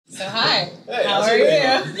So hi, Hey, how are you?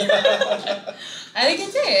 I had a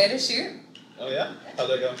good day. I had a shoot. Oh yeah? How'd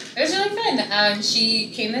that go? It was really fun.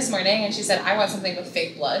 She came this morning and she said, I want something with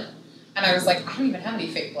fake blood. And I was like, I don't even have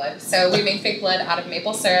any fake blood. So we made fake blood out of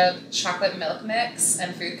maple syrup, chocolate milk mix,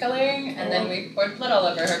 and food coloring, and then we poured blood all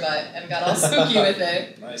over her butt and got all spooky with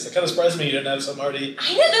it. Nice. It kind of surprised me you didn't have some already.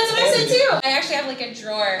 I know, that's what I said too. I actually have like a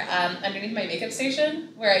drawer underneath my makeup station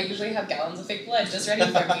where I usually have gallons of fake blood just ready for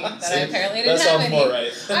me. But I apparently didn't have any. That sounds more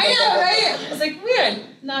right. I know, right? I was like, weird.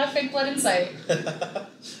 Not a fake blood in sight.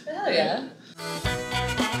 Hell yeah.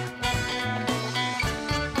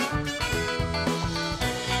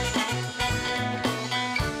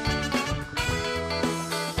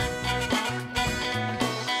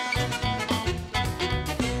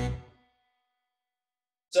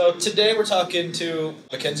 So today we're talking to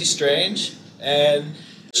Mackenzie Strange, and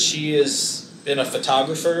she has been a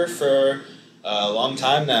photographer for a long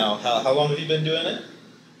time now. How long have you been doing it?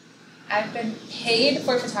 I've been paid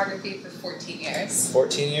for photography for 14 years.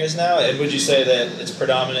 14 years now? And would you say that it's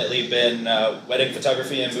predominantly been wedding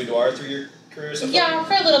photography and boudoir through your career so far? Yeah,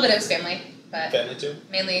 for a little bit it was family. But family too?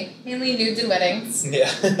 Mainly nudes and weddings.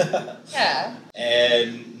 Yeah. Yeah.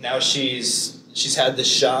 And now she's had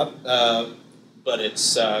this shop, but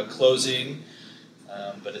it's closing.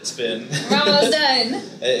 But it's been we're almost done.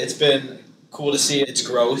 It's been cool to see its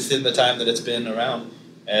growth in the time that it's been around,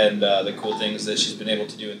 and the cool things that she's been able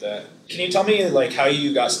to do with that. Can you tell me like how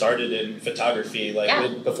you got started in photography,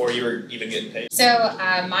 before you were even getting paid? So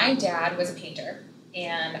my dad was a painter,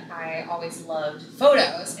 and I always loved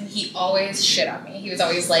photos, and he always shit on me. He was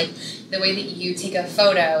always like, the way that you take a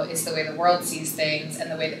photo is the way the world sees things,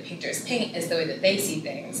 and the way that painters paint is the way that they see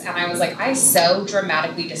things. And I was like, I so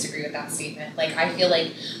dramatically disagree with that statement. Like, I feel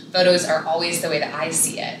like photos are always the way that I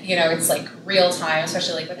see it. You know, it's like real time,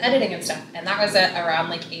 especially like with editing and stuff. And that was at around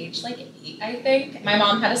like age 8, I think. My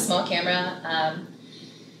mom had a small camera.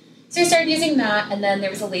 So I started using that, and then there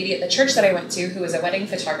was a lady at the church that I went to who was a wedding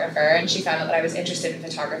photographer, and she found out that I was interested in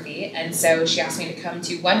photography, and so she asked me to come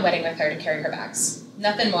to one wedding with her to carry her bags.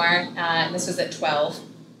 Nothing more, and this was at 12.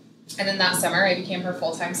 And then that summer, I became her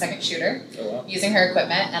full-time second shooter, using her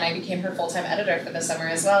equipment, and I became her full-time editor for the summer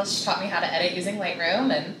as well. She taught me how to edit using Lightroom,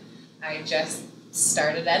 and I just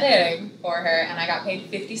started editing for her, and I got paid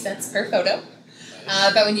 50 cents per photo.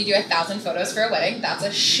 But when you do 1,000 photos for a wedding, that's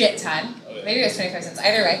a shit ton. Maybe it was 25 cents.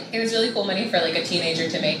 Either way, it was really cool money for like a teenager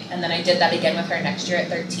to make. And then I did that again with her next year at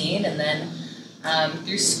 13. And then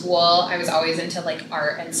through school, I was always into like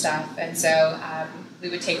art and stuff. And so we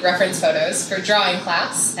would take reference photos for drawing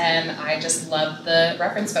class. And I just loved the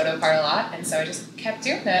reference photo part a lot. And so I just kept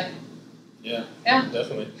doing it. Yeah,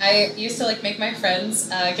 definitely. I used to like make my friends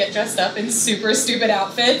get dressed up in super stupid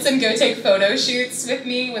outfits and go take photo shoots with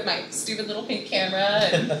me with my stupid little pink camera,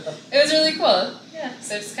 and it was really cool. Yeah,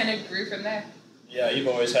 so it just kind of grew from there. Yeah, you've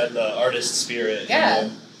always had the artist spirit. Yeah.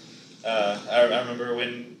 I remember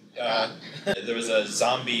when there was a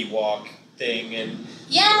zombie walk thing, and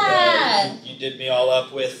you did me all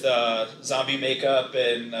up with zombie makeup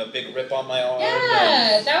and a big rip on my arm.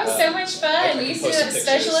 Yeah, that was so much fun. We used to do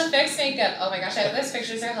special effects makeup. Oh my gosh, those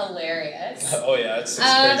pictures are hilarious. Oh yeah, it's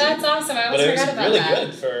crazy. That's awesome. I almost forgot about that. But it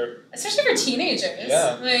was really good especially for teenagers.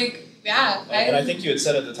 Yeah. And I think you had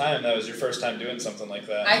said at the time that was your first time doing something like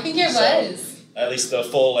that. I think it was. At least the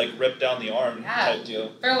full rip down the arm type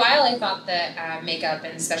deal. For a while I thought that makeup,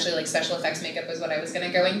 and especially like special effects makeup, was what I was going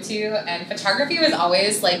to go into, and photography was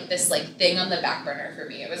always like this like thing on the back burner for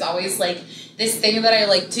me. It was always like this thing that I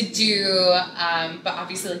like to do, but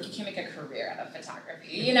obviously like you can't make a career out of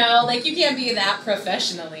photography, you know, like you can't be that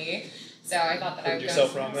professionally. So I thought that I would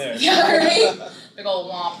yourself wrong there. Yeah, right? Big old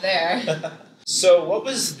womp there. So what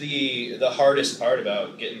was the hardest part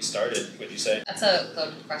about getting started, would you say? That's a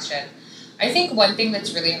loaded question. I think one thing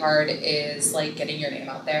that's really hard is like getting your name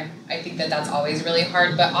out there. I think that that's always really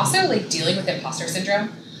hard, but also like dealing with imposter syndrome,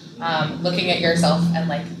 looking at yourself and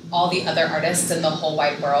like all the other artists in the whole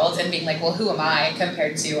wide world and being like, well, who am I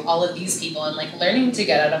compared to all of these people, and like learning to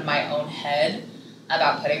get out of my own head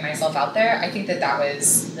about putting myself out there. I think that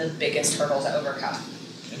was the biggest hurdle to overcome.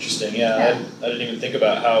 Interesting. Yeah. I didn't even think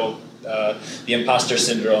about how the imposter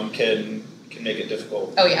syndrome can make it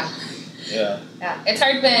difficult. Oh yeah. Yeah. Yeah, it's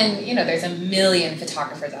hard when, you know, there's a million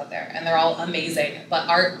photographers out there and they're all amazing, but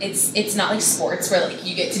art, it's not like sports where like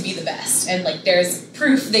you get to be the best and like there's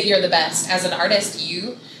proof that you're the best. As an artist,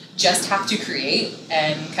 you just have to create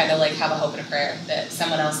and kind of like have a hope and a prayer that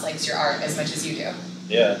someone else likes your art as much as you do.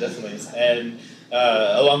 Yeah, definitely. And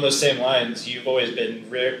along those same lines, you've always been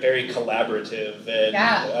very collaborative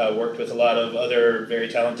and worked with a lot of other very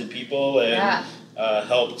talented people and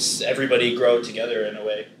helped everybody grow together in a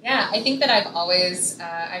way. Yeah, I think that I've always,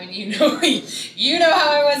 you know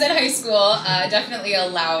how I was in high school, definitely a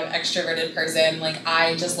loud, extroverted person. Like,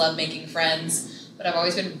 I just love making friends. But I've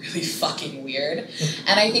always been really fucking weird.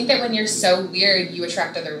 And I think that when you're so weird, you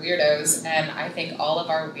attract other weirdos. And I think all of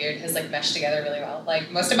our weird has, like, meshed together really well.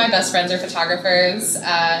 Like, most of my best friends are photographers,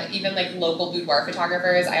 even, like, local boudoir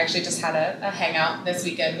photographers. I actually just had a hangout this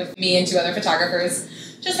weekend with me and 2 other photographers,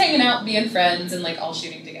 just hanging out, being friends, and, like, all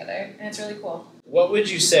shooting together. And it's really cool. What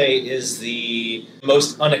would you say is the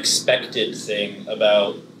most unexpected thing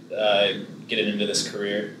about getting into this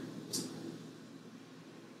career?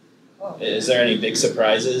 Is there any big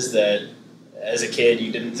surprises that, as a kid,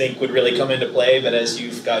 you didn't think would really come into play, but as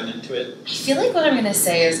you've gotten into it? I feel like what I'm going to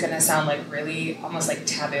say is going to sound like really almost like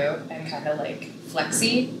taboo and kind of like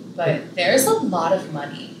flexy, but there's a lot of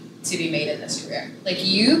money to be made in this career. Like,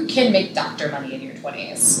 you can make doctor money in your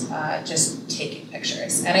 20s, just taking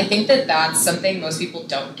pictures. And I think that that's something most people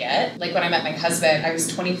don't get. Like, when I met my husband, I was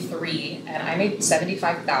 23, and I made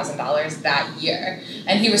 $75,000 that year.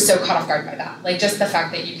 And he was so caught off guard by that. Like, just the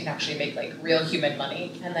fact that you can actually make, like, real human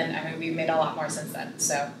money. And then, I mean, we've made a lot more since then,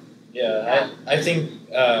 so. Yeah. I think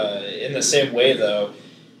in the same way, though,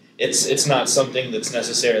 it's not something that's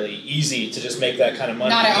necessarily easy to just make that kind of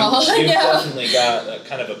money. Not at all. You've definitely got a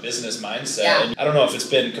kind of a business mindset. Yeah. And I don't know if it's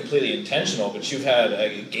been completely intentional, but you've had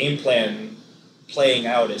a game plan playing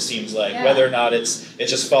out, it seems like. Yeah. Whether or not it's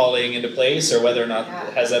just falling into place, or whether or not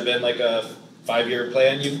has that been like a 5-year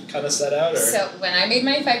plan you've kind of set out? Or? So when I made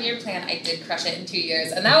my 5-year plan, I did crush it in 2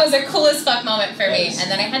 years. And that was a cool as fuck moment for me.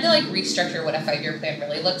 And then I had to like restructure what a 5-year plan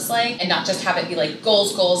really looks like, and not just have it be like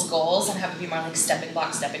goals, goals, goals, and have it be more like stepping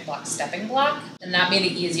block, stepping block, stepping block. And that made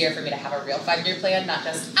it easier for me to have a real 5-year plan, not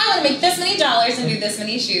just, I want to make this many dollars and do this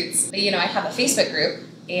many shoots. But I have a Facebook group,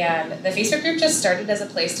 and the Facebook group just started as a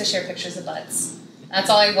place to share pictures of butts. That's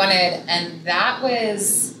all I wanted. And that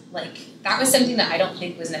was something that I don't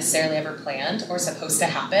think was necessarily ever planned or supposed to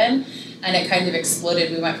happen. And it kind of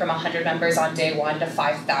exploded. We went from 100 members on day 1 to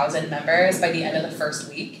 5,000 members by the end of the first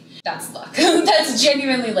week. That's luck. That's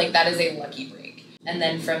genuinely, like, that is a lucky break. And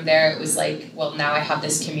then from there, it was like, well, now I have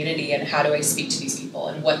this community, and how do I speak to these people,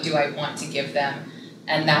 and what do I want to give them?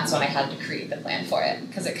 And that's when I had to create the plan for it,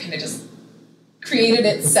 because it kind of just created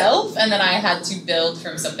itself, and then I had to build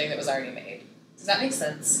from something that was already made. Does that make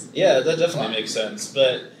sense? Yeah, that definitely makes sense.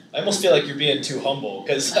 But I almost feel like you're being too humble,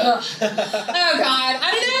 because... oh, God.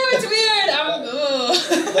 I don't know. It's weird.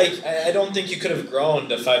 Like, I don't think you could have grown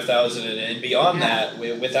to 5,000 and beyond that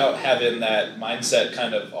without having that mindset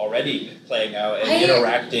kind of already playing out and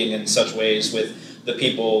interacting in such ways with the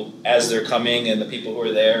people as they're coming and the people who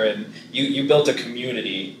are there. And you built a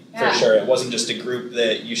community, for sure. It wasn't just a group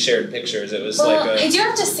that you shared pictures. It was I do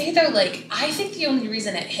have to say, though, like, I think the only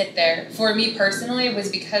reason it hit there, for me personally,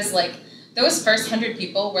 was because, like, those first 100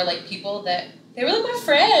 people were, like, people that, they were, like, my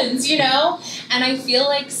friends, And I feel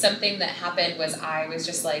like something that happened was I was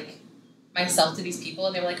just, like, myself to these people,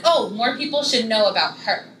 and they were like, oh, more people should know about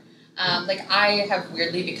her. Like, I have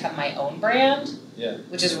weirdly become my own brand,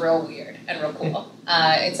 which is real weird and real cool.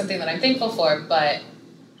 It's something that I'm thankful for, but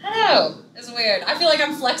I don't know. It's weird. I feel like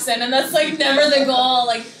I'm flexing, and that's, like, never the goal.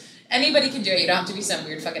 Like, anybody can do it. You don't have to be some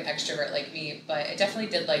weird fucking extrovert like me, but it definitely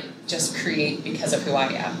did, like, just create because of who I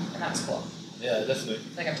am, and that was cool. Yeah, definitely. I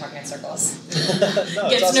feel like I'm talking in circles. No,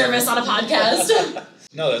 Gets awesome. Nervous on a podcast.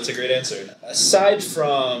 No, that's a great answer. Aside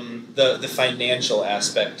from the financial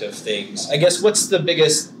aspect of things, I guess what's the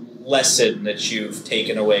biggest lesson that you've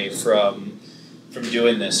taken away from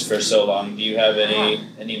doing this for so long? Do you have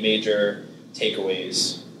any major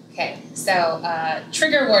takeaways? Okay, so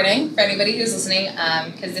trigger warning for anybody who's listening,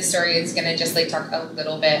 because this story is going to just like talk a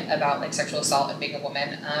little bit about like sexual assault and being a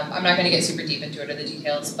woman. I'm not going to get super deep into it or the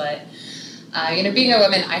details, but being a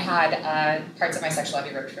woman, I had parts of my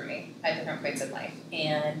sexuality ripped from me at different points in life.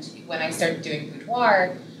 And when I started doing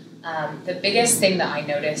boudoir, the biggest thing that I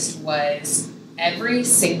noticed was every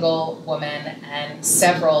single woman and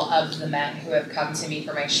several of the men who have come to me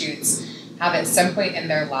for my shoots have at some point in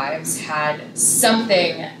their lives had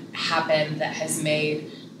something happen that has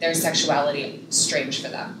made their sexuality strange for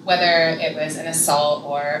them. Whether it was an assault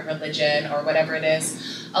or religion or whatever it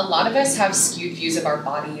is, a lot of us have skewed views of our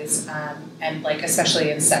bodies, and like especially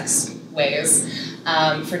in sex ways,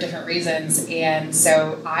 for different reasons. And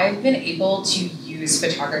so I've been able to use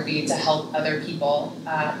photography to help other people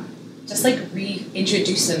just like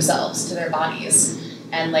reintroduce themselves to their bodies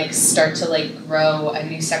and like start to like grow a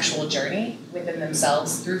new sexual journey within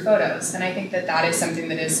themselves through photos. And I think that that is something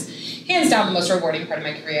that is hands down the most rewarding part of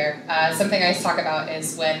my career. Something I talk about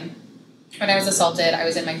is when I was assaulted, I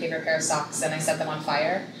was in my favorite pair of socks and I set them on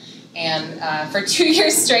fire. And for 2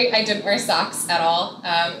 years straight, I didn't wear socks at all,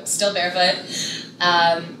 still barefoot.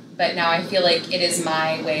 But now I feel like it is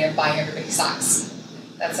my way of buying everybody socks.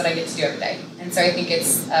 That's what I get to do every day. And so I think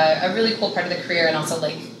it's a really cool part of the career and also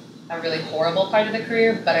like a really horrible part of the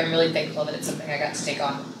career, but I'm really thankful that it's something I got to take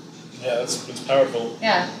on. Yeah, it's powerful.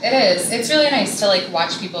 Yeah, it is. It's really nice to like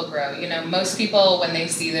watch people grow. You know, most people when they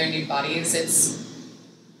see their nude bodies,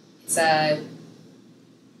 it's an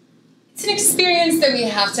experience that we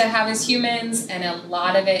have to have as humans, and a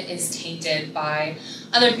lot of it is tainted by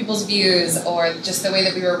other people's views or just the way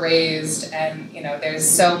that we were raised. And you know, there's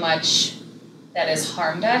so much that has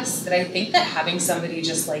harmed us that I think that having somebody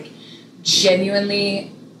just like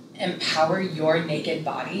genuinely empower your naked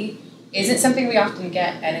body isn't something we often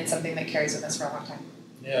get, and it's something that carries with us for a long time.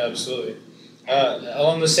 Yeah, absolutely.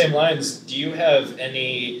 Along the same lines, do you have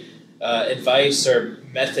any advice or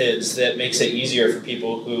methods that makes it easier for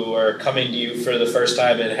people who are coming to you for the first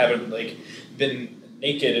time and haven't like been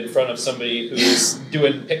naked in front of somebody who's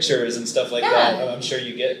doing pictures and stuff like that? I'm sure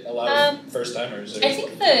you get a lot of first-timers. I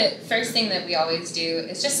think the first thing that we always do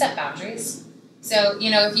is just set boundaries. So, you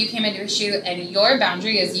know, if you came into a shoot and your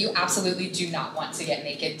boundary is you absolutely do not want to get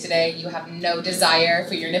naked today, you have no desire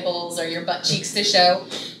for your nipples or your butt cheeks to show,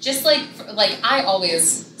 just like I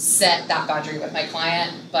always set that boundary with my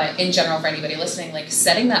client, but in general for anybody listening, like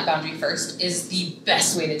setting that boundary first is the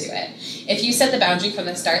best way to do it. If you set the boundary from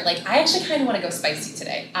the start, like I actually kind of want to go spicy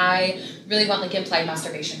today. I really want like implied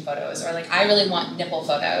masturbation photos, or like I really want nipple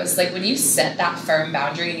photos. Like when you set that firm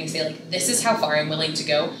boundary and you say like, this is how far I'm willing to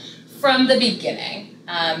go, from the beginning,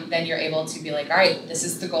 then you're able to be like, all right, this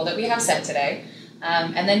is the goal that we have set today.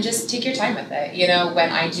 And then just take your time with it. You know, when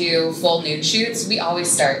I do full nude shoots, we always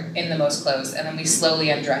start in the most clothes and then we slowly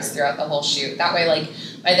undress throughout the whole shoot. That way, like,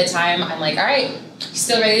 by the time I'm like, all right, you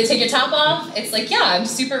still ready to take your top off? It's like, yeah, I'm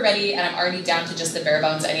super ready and I'm already down to just the bare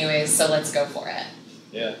bones anyways, so let's go for it.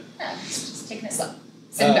 Yeah. Yeah, just taking it slow.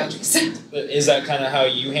 Setting boundaries. Is that kind of how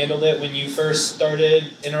you handled it when you first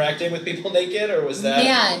started interacting with people naked, or was that...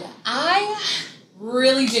 Man, I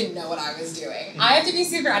really didn't know what I was doing. I have to be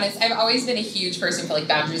super honest. I've always been a huge person for like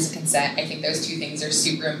boundaries and consent. I think those two things are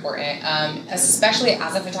super important, especially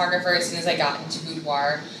as a photographer. As soon as I got into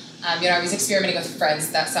boudoir, you know, I was experimenting with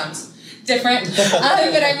friends. That sounds different, but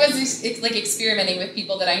I was like experimenting with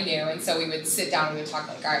people that I knew, and so we would sit down and we would talk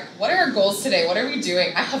like, all right, what are our goals today? What are we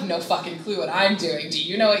doing? I have no fucking clue what I'm doing. Do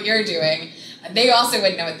you know what you're doing? And they also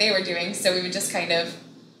wouldn't know what they were doing, so we would just kind of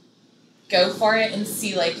go for it and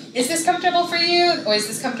see like, is this comfortable for you or is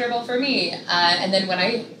this comfortable for me? And then when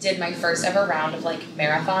I did my first ever round of like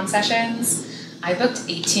marathon sessions, I booked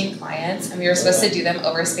 18 clients and we were supposed to do them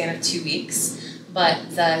over a span of 2 weeks.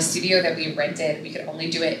 But the studio that we rented, we could only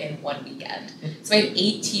do it in 1 weekend. So I had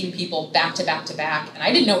 18 people back to back to back, and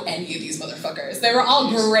I didn't know any of these motherfuckers. They were all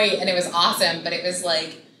great, and it was awesome, but it was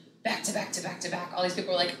like back to back to back to back. All these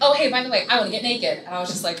people were like, oh, hey, by the way, I want to get naked. And I was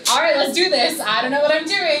just like, all right, let's do this. I don't know what I'm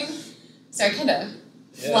doing. So I kind of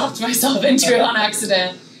flopped myself into it on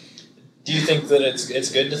accident. Do you think that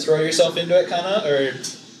it's good to throw yourself into it, kind of, or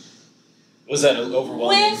was that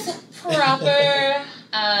overwhelming? With proper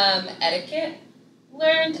etiquette,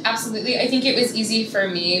 learned, absolutely. I think it was easy for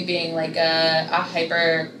me being like a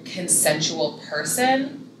hyper consensual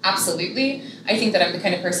person. Absolutely. I think that I'm the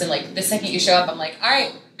kind of person like the second you show up, I'm like, all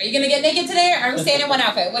right, are you gonna get naked today or are we staying in one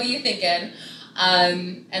outfit? What are you thinking?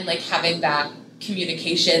 And like having that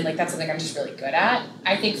communication, like that's something I'm just really good at.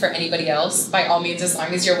 I think for anybody else, by all means, as long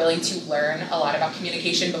as you're willing to learn a lot about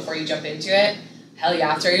communication before you jump into it, hell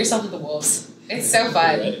yeah, throw yourself to the wolves. It's so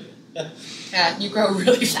fun. Yeah, you grow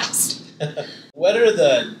really fast. What are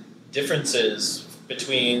the differences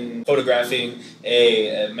between photographing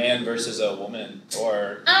a man versus a woman,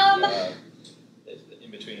 or in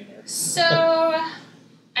between? Or? So,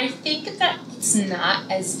 I think that it's not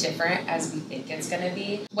as different as we think it's going to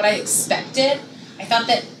be. What I expected, I thought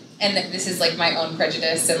that, and this is like my own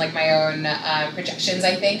prejudice and like my own projections,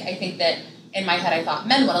 I think that in my head I thought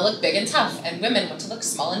men want to look big and tough and women want to look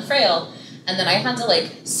small and frail. And then I had to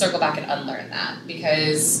like circle back and unlearn that,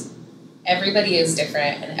 because everybody is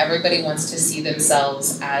different and everybody wants to see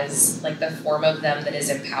themselves as like the form of them that is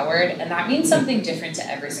empowered, and that means something different to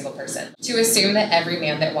every single person. To assume that every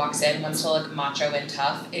man that walks in wants to look macho and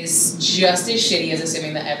tough is just as shitty as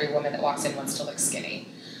assuming that every woman that walks in wants to look skinny.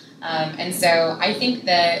 And so I think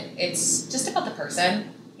that it's just about the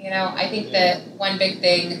person. You know, I think that one big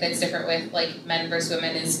thing that's different with like men versus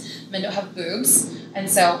women is men don't have boobs. And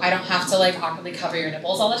so I don't have to like awkwardly cover your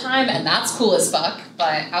nipples all the time, and that's cool as fuck.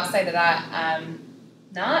 But outside of that,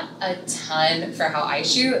 not a ton for how I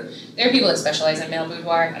shoot. There are people that specialize in male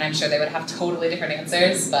boudoir, and I'm sure they would have totally different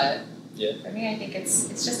answers, but Yeah. For me, I think it's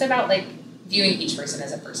just about like viewing each person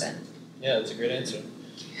as a person. Yeah, that's a great answer.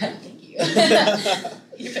 Thank you.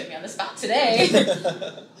 You put me on the spot today.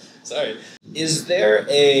 Sorry. Is there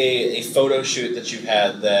a photo shoot that you've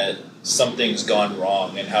had that something's gone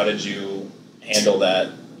wrong, and how did you handle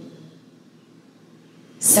that?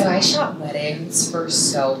 So I shot weddings for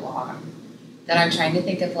so long that I'm trying to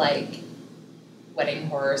think of like wedding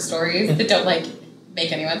horror stories that don't like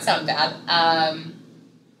make anyone sound bad.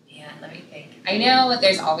 Let me think. I know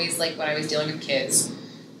there's always like when I was dealing with kids,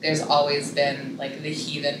 there's always been like the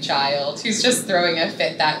heathen child who's just throwing a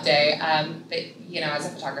fit that day. But you know, as a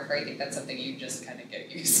photographer, I think that's something you just kind of get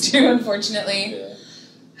used to, unfortunately. Yeah.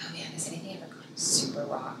 Oh man, has anything ever gone super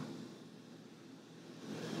wrong?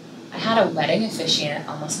 I had a wedding officiant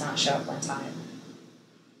almost not show up one time.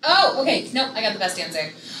 Oh, okay. No, I got the best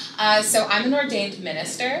answer. So I'm an ordained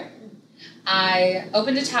minister. I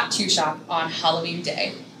opened a tattoo shop on Halloween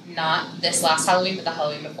day. Not this last Halloween, but the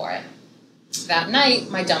Halloween before it. That night,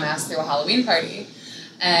 my dumbass threw a Halloween party,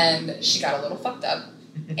 and she got a little fucked up.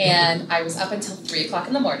 And I was up until 3 o'clock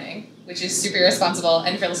in the morning, which is super irresponsible.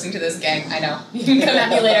 And if you're listening to this, gang, I know. You can come at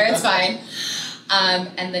me later, it's fine.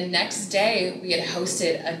 And the next day, we had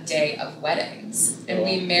hosted a day of weddings, and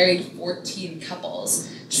we married 14 couples,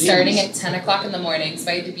 starting at 10 o'clock in the morning.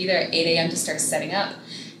 So I had to be there at 8 a.m. to start setting up.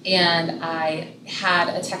 And I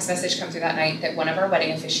had a text message come through that night that one of our wedding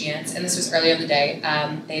officiants, and this was earlier in the day,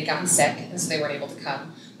 they had gotten sick, and so they weren't able to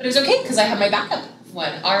come. But it was okay, because I had my backup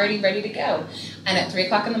one already ready to go. And at 3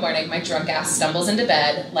 o'clock in the morning, my drunk ass stumbles into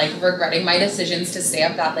bed, like regretting my decisions to stay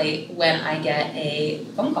up that late, when I get a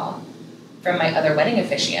phone call from my other wedding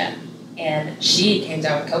officiant, and she came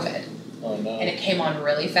down with COVID. Oh, no. And it came on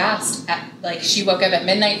really fast. She woke up at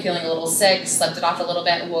midnight feeling a little sick, slept it off a little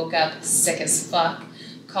bit, woke up sick as fuck,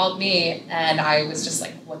 called me, and I was just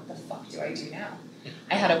like, what the fuck do I do now?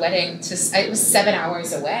 I had a wedding, it was 7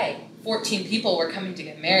 hours away. 14 people were coming to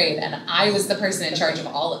get married, and I was the person in charge of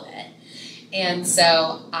all of it. And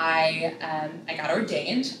so I got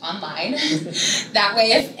ordained online. That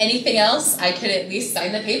way, if anything else, I could at least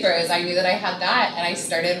sign the papers. I knew that I had that, and I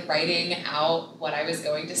started writing out what I was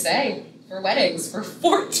going to say for weddings for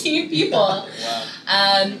 14 people. Wow.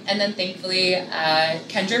 And then thankfully,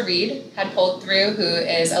 Kendra Reed had pulled through, who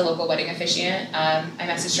is a local wedding officiant. I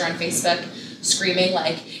messaged her on Facebook screaming,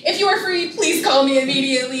 like, if you are free, please call me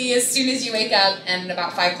immediately as soon as you wake up. And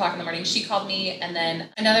about 5 o'clock in the morning, she called me. And then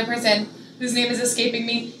another person whose name is escaping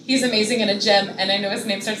me. He's amazing and a gem, and I know his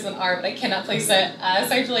name starts with an R, but I cannot place it.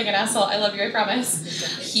 So I feel like an asshole. I love you, I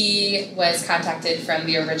promise. He was contacted from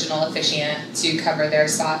the original officiant to cover their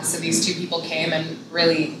spot. So these two people came and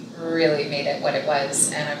really made it what it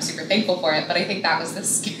was, and I'm super thankful for it. But I think that was the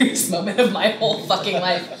scariest moment of my whole fucking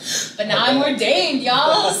life. But now I'm ordained,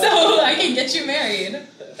 y'all, so I can get you married.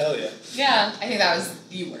 Hell yeah. Yeah, I think that was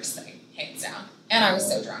the worst thing, hands down. And I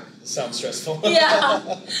was so drunk. Sounds stressful.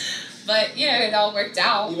 Yeah. But, you know, it all worked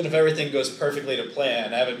out. Even if everything goes perfectly to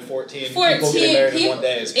plan, having 14 people getting married in one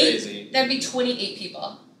day is crazy. That'd be 28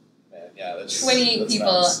 people. Man, yeah, that's 28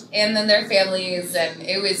 people, nuts. And then their families, and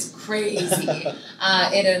it was crazy. It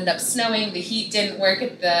ended up snowing. The heat didn't work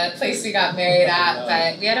at the place we got married at,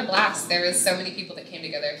 but we had a blast. There was so many people that came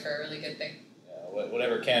together for a really good thing.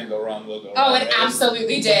 Whatever can go wrong will go wrong. Oh, it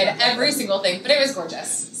absolutely did. Every single thing. But it was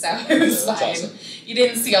gorgeous, so it was fine. Awesome. You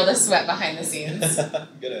didn't see all the sweat behind the scenes.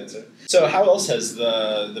 Good answer. So how else has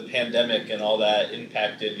the pandemic and all that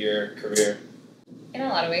impacted your career? In a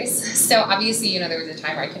lot of ways. So obviously, you know, there was a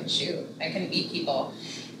time where I couldn't shoot. I couldn't meet people.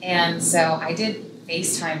 And so I did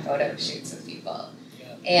FaceTime photo shoots with people.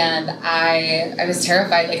 And I was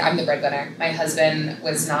terrified. Like, I'm the breadwinner. My husband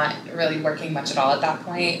was not really working much at all at that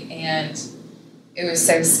point, and it was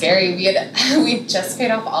so scary. We just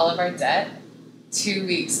paid off all of our debt 2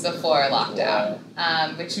 weeks before lockdown,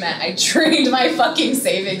 which meant I drained my fucking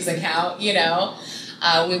savings account, you know.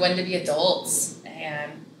 We wanted to be adults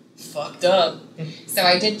and fucked up. So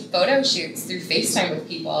I did photo shoots through FaceTime with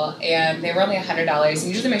people, and they were only $100.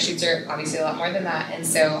 And usually my shoots are obviously a lot more than that. And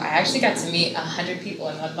so I actually got to meet 100 people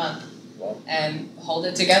in 1 month. Wow. And hold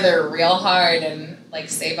it together real hard and like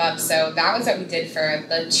save up. So that was what we did for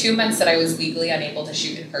the 2 months that I was legally unable to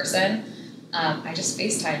shoot in person. I just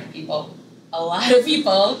FaceTimed people, a lot of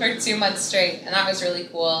people, for 2 months straight, and that was really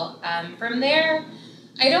cool. From there,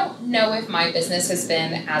 I don't know if my business has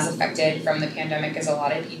been as affected from the pandemic as a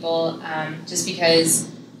lot of people, just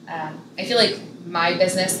because I feel like my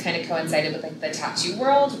business kind of coincided with like the tattoo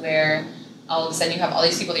world, where all of a sudden you have all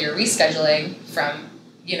these people that you're rescheduling from,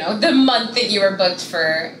 you know, the month that you were booked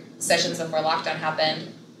for sessions before lockdown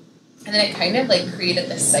happened. And then it kind of like created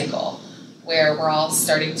this cycle where we're all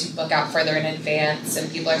starting to book out further in advance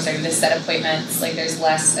and people are starting to set appointments. Like there's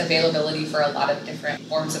less availability for a lot of different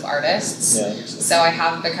forms of artists. Yeah. So I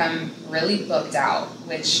have become really booked out,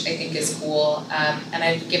 which I think is cool. And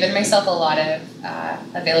I've given myself a lot of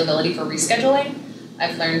availability for rescheduling.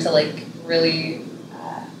 I've learned to like really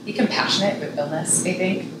be compassionate with illness, I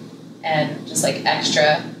think, and just like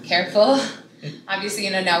extra careful. Obviously,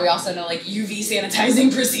 now we also know like UV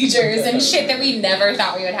sanitizing procedures and shit that we never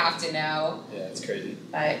thought we would have to know. Yeah, it's crazy.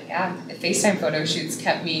 But yeah, the FaceTime photo shoots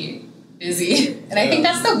kept me busy. And I think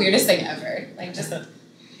that's the weirdest thing ever. Like just, it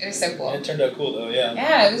was so cool. It turned out cool though, yeah.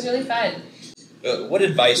 Yeah, it was really fun. What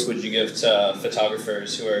advice would you give to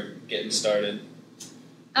photographers who are getting started?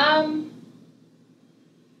 A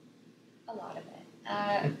lot of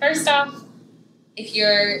it. First off, if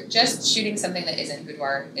you're just shooting something that isn't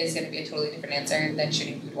boudoir, is going to be a totally different answer than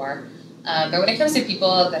shooting boudoir. But when it comes to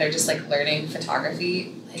people that are just like learning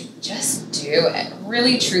photography, like just do it.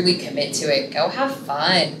 Really, truly commit to it. Go have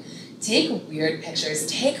fun. Take weird pictures.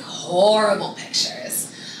 Take horrible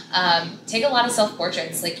pictures. Take a lot of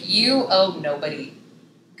self-portraits. Like you owe nobody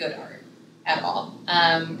good art at all.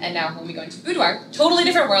 And now when we go into boudoir, totally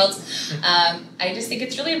different worlds. I just think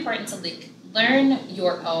it's really important to like learn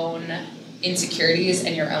your own insecurities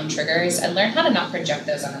and your own triggers and learn how to not project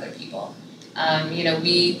those on other people.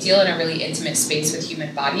 We deal in a really intimate space with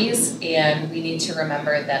human bodies and we need to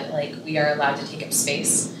remember that like we are allowed to take up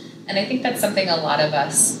space. And I think that's something a lot of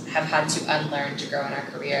us have had to unlearn to grow in our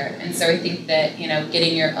career. And so I think that,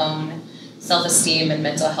 getting your own self-esteem and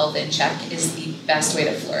mental health in check is the best way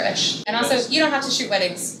to flourish. And also, you don't have to shoot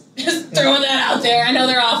weddings. Just throwing that out there. I know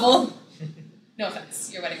they're awful. No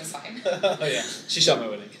offense, your wedding was fine. Oh yeah, she shot my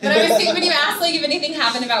wedding. But I was thinking, when you asked like if anything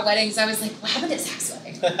happened about weddings, I was like, what happened at Zach's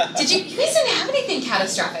wedding? You guys didn't have anything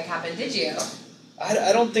catastrophic happen, did you?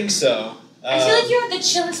 I don't think so. I feel like you had the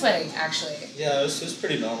chillest wedding, actually. Yeah, it was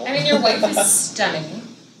pretty normal. I mean, your wife is stunning.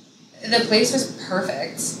 The place was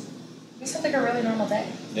perfect. You just had like a really normal day.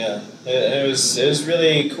 Yeah, it was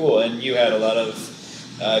really cool, and you had a lot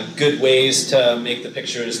of good ways to make the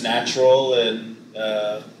pictures natural and.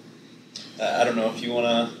 I don't know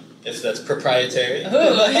if that's proprietary.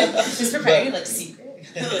 Oh, is proprietary like secret?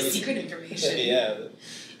 Secret information. Yeah.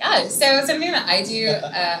 Yeah, so something that I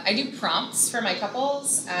do prompts for my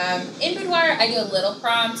couples. In boudoir, I do a little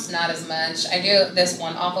prompts, not as much. I do this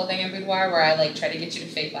one awful thing in boudoir where I like try to get you to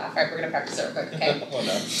fake laugh. All right, we're going to practice it real quick, okay? Oh,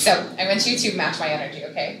 no. So I want you to match my energy,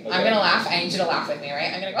 okay? I'm going to laugh. I need you to laugh with me,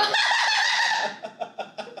 right? I'm going to go,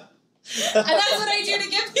 and that's what I do to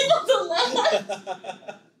get people to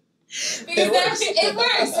laugh. Because it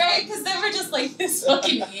works, right? Because then we're just like this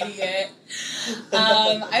fucking idiot.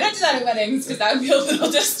 I don't do that at weddings because that would be a little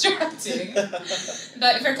distracting.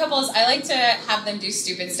 But for couples, I like to have them do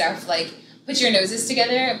stupid stuff like put your noses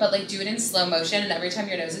together, but like do it in slow motion, and every time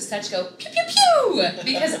your noses touch, go pew pew pew,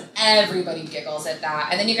 because everybody giggles at that,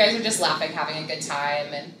 and then you guys are just laughing, having a good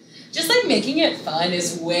time, and just like making it fun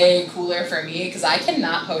is way cooler for me because I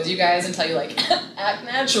cannot pose you guys and tell you like act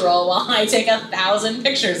natural while I take 1,000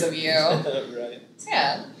 pictures of you. Right. So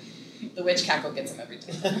yeah, the witch cackle gets them every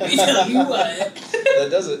time. Let me tell you what. That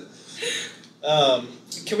does it.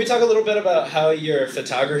 Can we talk a little bit about how your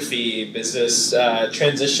photography business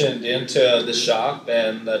transitioned into the shop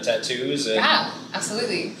and the tattoos? Yeah,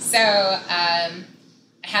 absolutely. So I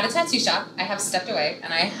had a tattoo shop. I have stepped away,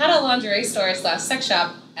 and I had a lingerie store / sex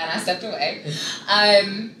shop. And I stepped away. I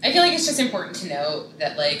feel like it's just important to note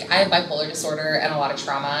that like I have bipolar disorder and a lot of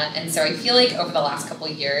trauma, and so I feel like over the last couple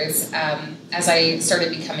of years, as I started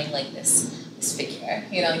becoming like this figure,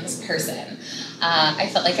 like this person, I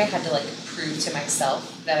felt like I had to like prove to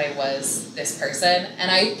myself that I was this person, and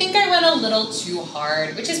I think I went a little too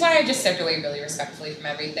hard, which is why I just stepped away really respectfully from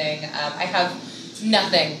everything. I have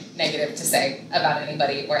nothing negative to say about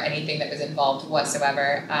anybody or anything that was involved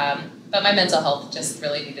whatsoever. But my mental health just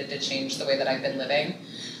really needed to change the way that I've been living.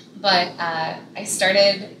 But I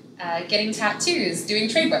started getting tattoos, doing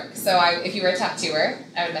trade work. So if you were a tattooer,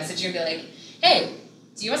 I would message you and be like, hey,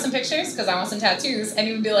 do you want some pictures? Because I want some tattoos. And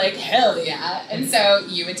you would be like, hell yeah. And so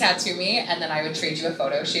you would tattoo me, and then I would trade you a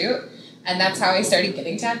photo shoot. And that's how I started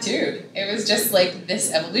getting tattooed. It was just like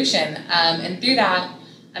this evolution. And through that,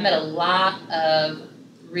 I met a lot of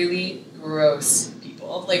really gross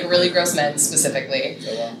people, like really gross men specifically.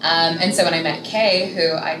 Oh, wow. And so when I met Kay,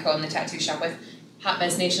 who I co-own the tattoo shop with, Hot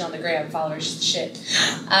Mess Nation on the gram, follow her, she's the shit.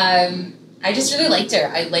 I just really liked her.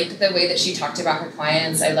 I liked the way that she talked about her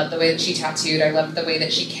clients. I loved the way that she tattooed. I loved the way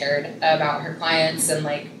that she cared about her clients and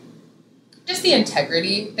like just the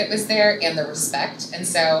integrity that was there and the respect. And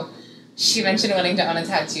so she mentioned wanting to own a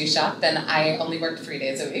tattoo shop, and I only worked 3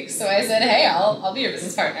 days a week. So I said, hey, I'll be your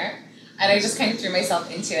business partner. And I just kind of threw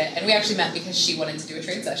myself into it. And we actually met because she wanted to do a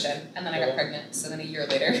trade session. And then I got pregnant. So then a year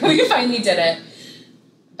later, we finally did it.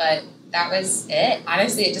 But that was it.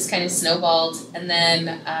 Honestly, it just kind of snowballed. And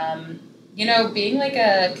then, you know, being like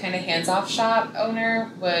a kind of hands-off shop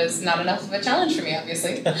owner was not enough of a challenge for me,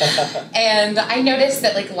 obviously. And I noticed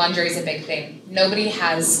that, like, lingerie is a big thing. Nobody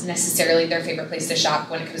has necessarily their favorite place to shop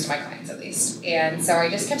when it comes to my clients, at least. And so I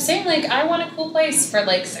just kept saying, like, I want a cool place for,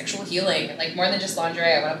 like, sexual healing. Like, more than just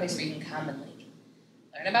lingerie, I want a place where you can come and, like,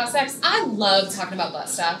 learn about sex. I love talking about butt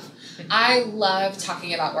stuff. I love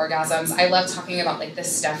talking about orgasms. I love talking about, like,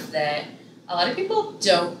 this stuff that a lot of people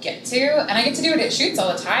don't get to, and I get to do it at shoots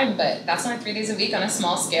all the time, but that's only 3 days a week on a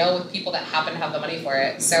small scale with people that happen to have the money for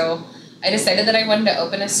it. So I decided that I wanted to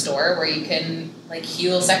open a store where you can, like,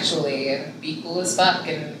 heal sexually and be cool as fuck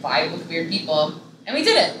and vibe with weird people. And we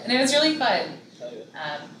did it, and it was really fun.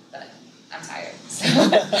 But I'm tired. So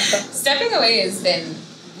stepping away has been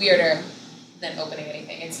weirder than opening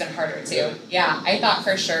anything. It's been harder too. Yeah, I thought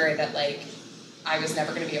for sure that, like, I was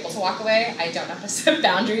never going to be able to walk away. I don't know how to set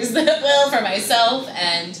boundaries that well for myself.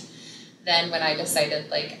 And then when I decided,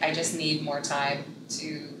 like, I just need more time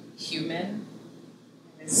to human,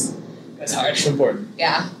 it was hard. It's important.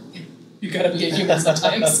 Yeah. You got to be a human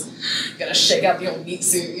sometimes. You got to shake out the old meat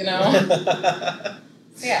suit, you know?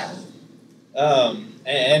 So, yeah.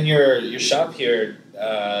 And your shop here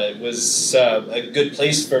was a good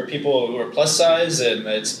place for people who are plus size, and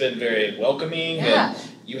it's been very welcoming. Yeah. And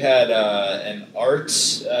you had an art,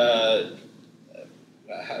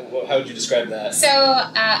 how would you describe that? So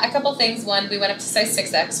a couple things. One, we went up to size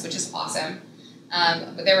 6X, which is awesome.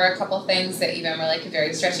 But there were a couple things that even were, like,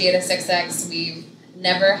 very stretchy at a 6X. We've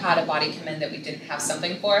never had a body come in that we didn't have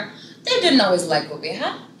something for. They didn't always like what we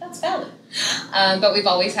had. That's valid. But we've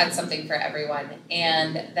always had something for everyone.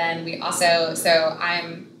 And then we also, so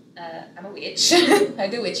I'm a witch. I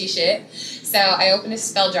do witchy shit. So I opened a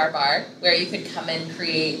spell jar bar where you could come and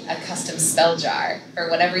create a custom spell jar for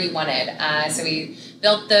whatever you wanted. So we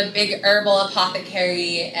built the big herbal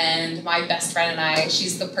apothecary, and my best friend and I,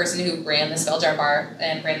 she's the person who ran the spell jar bar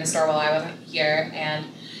and ran the store while I wasn't here. And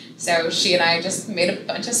so she and I just made a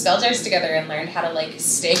bunch of spell jars together and learned how to, like,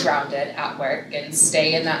 stay grounded at work and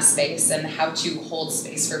stay in that space and how to hold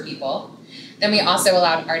space for people. Then we also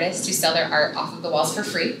allowed artists to sell their art off of the walls for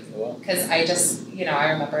free. Because I just, you know,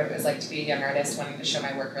 I remember what it was like to be a young artist wanting to show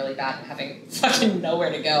my work really bad and having fucking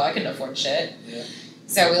nowhere to go. I couldn't afford shit. Yeah.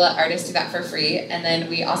 So we let artists do that for free. And then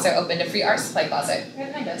we also opened a free art supply closet right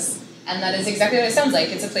behind us. And that is exactly what it sounds like.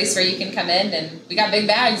 It's a place where you can come in, and we got big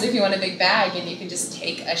bags if you want a big bag, and you can just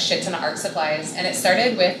take a shit ton of art supplies. And it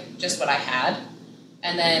started with just what I had.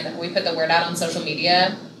 And then we put the word out on social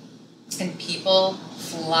media, and people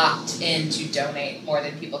flocked in to donate more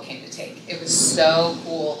than people came to take. It was so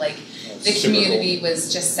cool. Like, the community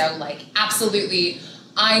was just so, like, absolutely,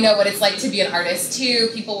 I know what it's like to be an artist too.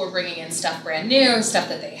 People were bringing in stuff brand new, stuff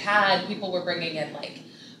that they had. People were bringing in, like,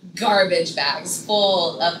 garbage bags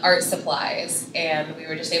full of art supplies, and we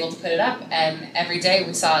were just able to put it up, and every day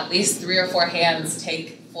we saw at least 3 or 4 hands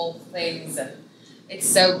take full things, and it's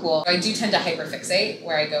so cool. I do tend to hyperfixate,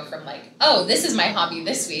 where I go from, like, oh, this is my hobby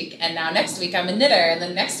this week, and now next week I'm a knitter, and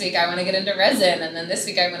then next week I want to get into resin, and then this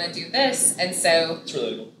week I want to do this, and so... It's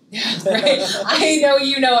relatable. Yeah, right. I know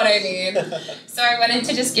you know what I mean. So I wanted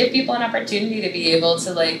to just give people an opportunity to be able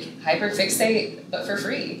to, like, hyperfixate, but for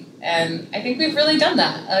free. And I think we've really done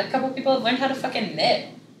that. A couple people have learned how to fucking knit.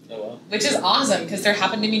 Oh, wow. Which is awesome, because there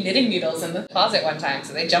happened to be knitting needles in the closet one time,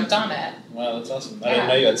 so they jumped on it. Wow, that's awesome. I didn't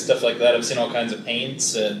know you had stuff like that. I've seen all kinds of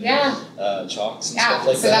paints and chalks and stuff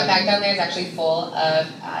like that. So that bag down there is actually full of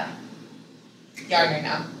yarn right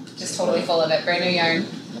now. Just totally full of it. Brand new yarn.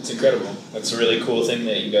 That's incredible. That's a really cool thing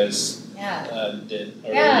that you guys did.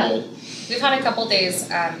 We've had a couple days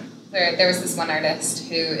where there was this one artist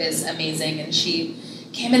who is amazing, and she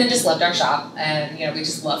came in and just loved our shop, and, you know, we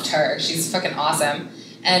just loved her. She's fucking awesome.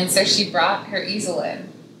 And so she brought her easel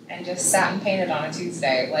in and just sat and painted on a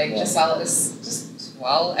Tuesday, like, just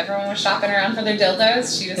while everyone was shopping around for their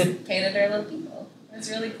dildos, she just painted her little people. It was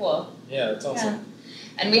really cool. Yeah, that's awesome. Yeah.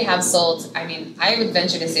 And we have sold, I mean, I would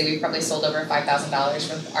venture to say we've probably sold over $5,000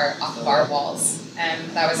 worth of art off of our walls.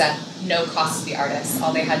 And that was at no cost to the artist.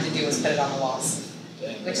 All they had to do was put it on the walls.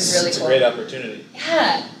 Dang, which is really cool. It's a great opportunity.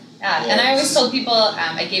 Yeah. And I always told people,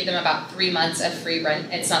 I gave them about 3 months of free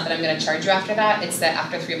rent. It's not that I'm going to charge you after that. It's that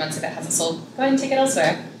after 3 months, if it hasn't sold, go ahead and take it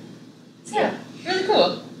elsewhere. So, yeah, really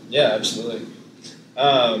cool. Yeah, absolutely.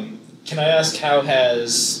 Can I ask, how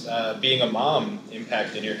has being a mom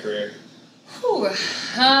impacted your career? Whew.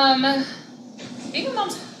 Being a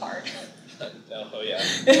mom's hard. Oh yeah,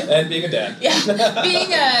 and being a dad.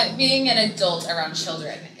 Yeah, being an adult around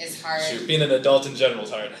children is hard. Shoot, being an adult in general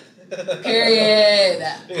is hard. Period.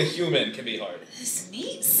 Being a human can be hard. This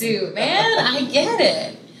meat suit, man, I get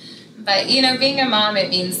it. But being a mom, it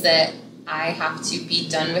means that I have to be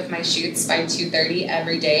done with my shoots by 2:30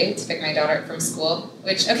 every day to pick my daughter up from school.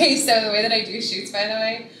 Which, okay, so the way that I do shoots, by the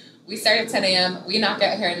way, we start at 10 a.m., we knock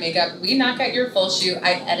out hair and makeup, we knock out your full shoot,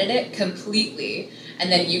 I edit it completely, and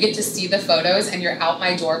then you get to see the photos, and you're out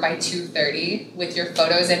my door by 2:30 with your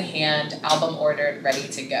photos in hand, album ordered, ready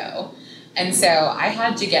to go. And so I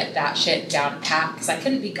had to get that shit down pat because I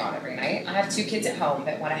couldn't be gone every night. I have 2 kids at home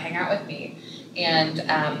that want to hang out with me. And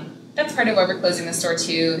that's part of why we're closing the store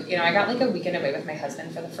too. I got like a weekend away with my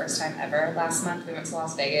husband for the first time ever last month. We went to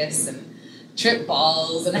Las Vegas and tripped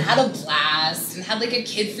balls and had a blast and had like a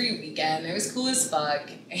kid-free weekend. It was cool as fuck.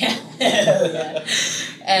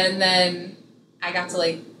 And then I got to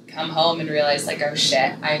like come home and realize like, oh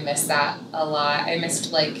shit, I missed that a lot. I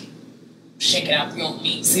missed like shaking out the old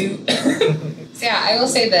meat suit. So yeah, I will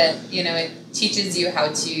say that, it teaches you how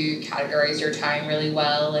to categorize your time really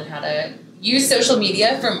well and how to use social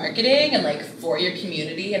media for marketing and like for your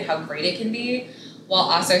community and how great it can be, while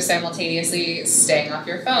also simultaneously staying off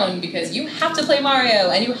your phone because you have to play Mario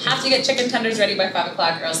and you have to get chicken tenders ready by 5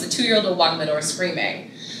 o'clock or else the 2-year-old will walk in the door screaming.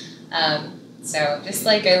 So just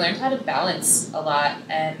like I learned how to balance a lot,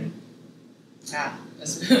 and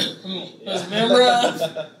it's been rough.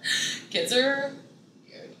 Kids are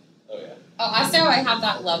weird. Oh yeah. Oh, also I have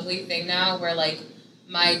that lovely thing now where like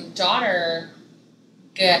my daughter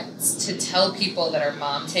gets to tell people that her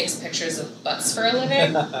mom takes pictures of butts for a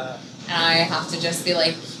living. And I have to just be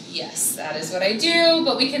like, yes, that is what I do,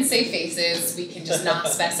 but we can say faces. We can just not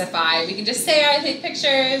specify. We can just say I take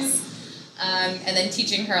pictures. And then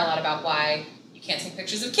teaching her a lot about why you can't take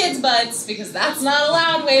pictures of kids' butts because that's not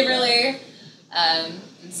allowed, Waverly. And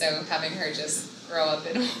so having her just grow up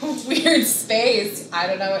in a weird space, I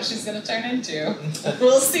don't know what she's going to turn into.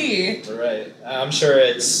 We'll see. Right. I'm sure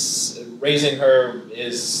it's raising her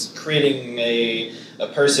is creating a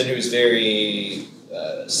person who's very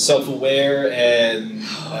self-aware and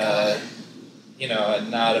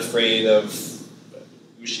not afraid of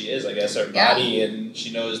who she is, I guess, her body, and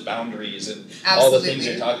she knows boundaries and all the things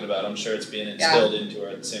you're talking about. I'm sure it's being instilled into her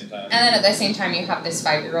at the same time. And then at the same time, you have this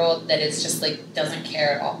 5-year-old that is just like doesn't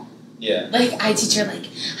care at all. Yeah. Like, I teach her, like,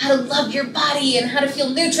 how to love your body and how to feel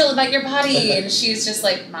neutral about your body. And she's just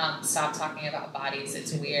like, Mom, stop talking about bodies.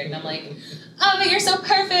 It's weird. And I'm like, oh, but you're so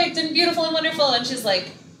perfect and beautiful and wonderful. And she's like,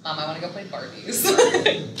 Mom, I want to go play Barbies.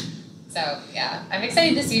 So, yeah. I'm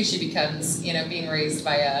excited to see who she becomes. Being raised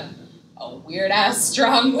by a weird-ass,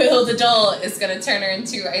 strong-willed adult is going to turn her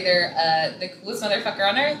into either the coolest motherfucker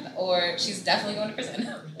on earth or she's definitely going to prison.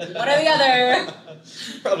 One or the other.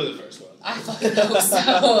 Probably the first one. I fucking hope so.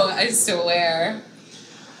 I swear.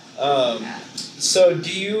 So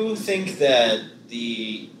do you think that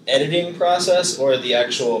the editing process or the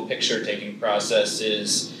actual picture-taking process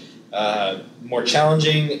is more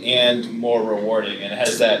challenging and more rewarding? And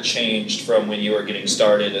has that changed from when you were getting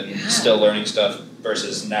started and still learning stuff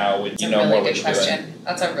versus now when you know more what you're doing?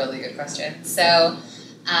 That's a really good question. So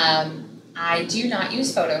I do not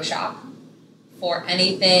use Photoshop for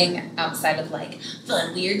anything outside of like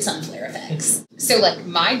fun, weird sunflare effects. So like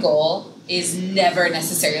my goal is never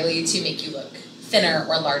necessarily to make you look thinner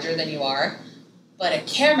or larger than you are, but a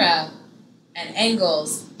camera and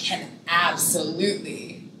angles can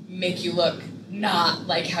absolutely make you look not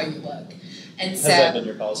like how you look. And so, has that been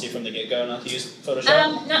your policy from the get-go, not to use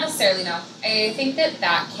Photoshop? Not necessarily, no. I think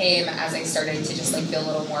that came as I started to just like feel a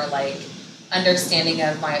little more like understanding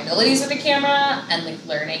of my abilities with the camera and like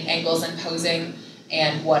learning angles and posing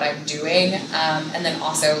and what I'm doing, and then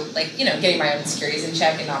also like getting my own insecurities in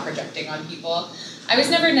check and not projecting on people. I was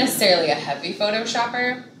never necessarily a heavy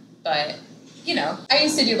Photoshopper, but I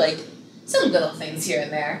used to do like some little things here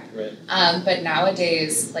and there. Right. But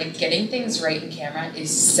nowadays, like getting things right in camera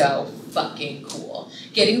is so fucking cool.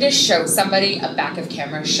 Getting to show somebody a back of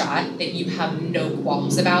camera shot that you have no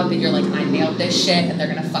qualms about, that you're like, I nailed this shit and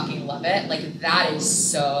they're gonna fucking love it. Like that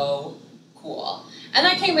is so cool. And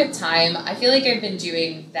that came with time. I feel like I've been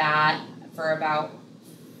doing that for about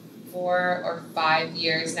 4 or 5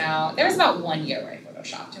 years now. There was about 1 year where I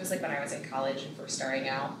Photoshopped. It was like when I was in college and first starting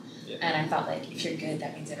out. Yeah. And I thought like, if you're good,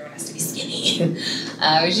 that means everyone has to be skinny,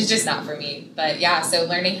 which is just not for me. But yeah, so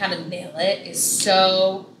learning how to nail it is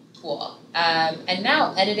so cool. And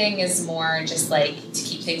now editing is more just like to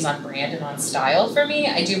keep things on brand and on style for me.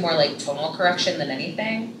 I do more like tonal correction than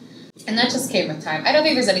anything. And that just came with time. I don't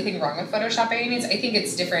think there's anything wrong with Photoshop by any means. I think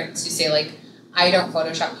it's different to say like, I don't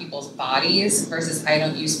Photoshop people's bodies versus I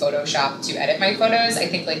don't use Photoshop to edit my photos. I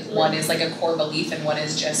think like one is like a core belief and one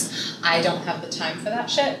is just I don't have the time for that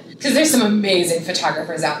shit. Because there's some amazing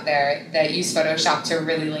photographers out there that use Photoshop to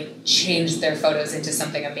really like change their photos into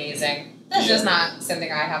something amazing. That's just not something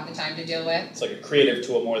I have the time to deal with. It's like a creative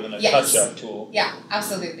tool more than a touch-up tool. Yeah,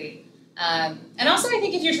 absolutely. And also I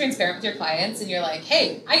think if you're transparent with your clients and you're like,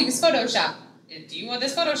 hey, I use Photoshop. Do you want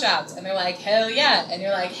this Photoshopped? And they're like, hell yeah. And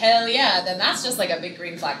you're like, hell yeah. Then that's just like a big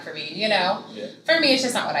green flag for me, you know? Yeah. For me, it's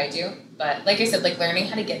just not what I do. But like I said, like learning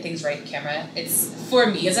how to get things right in camera, it's, for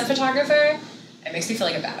me as a photographer, it makes me feel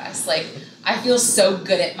like a badass. Like, I feel so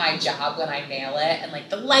good at my job when I nail it and like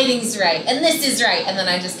the lighting's right and this is right. And then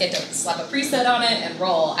I just get to slap a preset on it and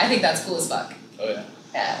roll. I think that's cool as fuck. Oh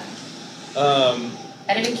yeah. Yeah.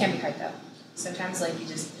 Editing can be hard though. Sometimes like you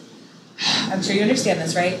just, I'm sure you understand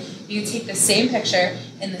this, right? You take the same picture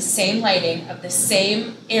in the same lighting of the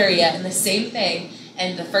same area and the same thing,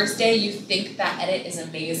 and the first day you think that edit is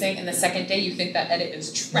amazing, and the second day you think that edit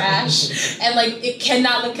is trash, and like it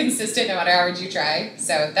cannot look consistent no matter how hard you try.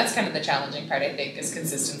 So that's kind of the challenging part, I think, is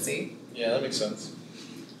consistency. Yeah, that makes sense.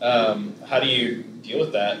 How do you deal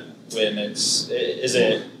with that when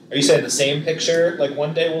are you saying the same picture, like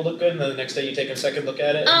one day will look good and then the next day you take a second look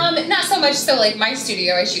at it? Not so much. So like my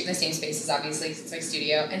studio, I shoot in the same spaces, obviously, since it's my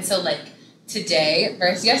studio. And so like today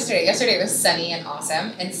versus yesterday it was sunny and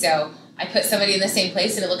awesome. And so I put somebody in the same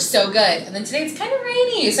place and it looks so good. And then today it's kind of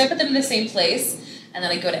rainy. So I put them in the same place and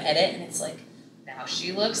then I go to edit and it's like, now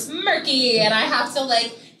she looks murky and I have to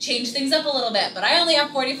like change things up a little bit. But I only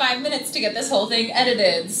have 45 minutes to get this whole thing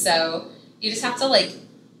edited. So you just have to like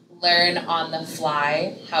learn on the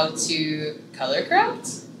fly how to color correct.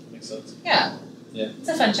 Makes sense. Yeah. Yeah. It's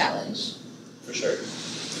a fun challenge. For sure.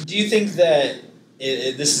 Do you think that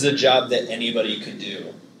this is a job that anybody could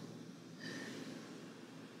do?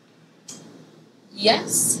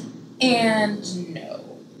 Yes and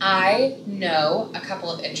no. I know a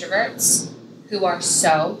couple of introverts who are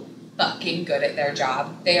so fucking good at their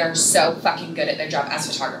job. They are so fucking good at their job as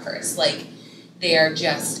photographers. Like, they are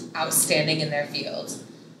just outstanding in their field.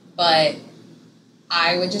 But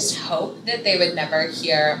I would just hope that they would never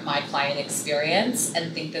hear my client experience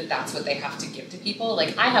and think that that's what they have to give to people.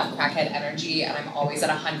 Like, I have crackhead energy and I'm always at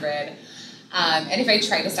 100. And if I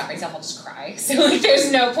try to stop myself, I'll just cry. So, like,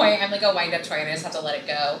 there's no point. I'm like a wind-up toy and I just have to let it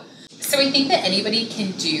go. So I think that anybody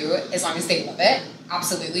can do, as long as they love it,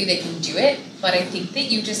 absolutely, they can do it. But I think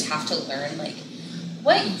that you just have to learn, like,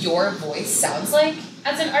 what your voice sounds like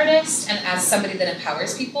as an artist and as somebody that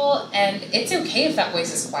empowers people. And it's okay if that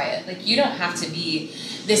voice is quiet. Like, you don't have to be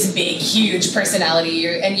this big, huge personality.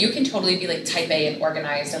 And you can totally be, like, type A and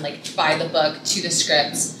organized and, like, by the book to the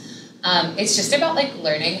scripts. It's just about, like,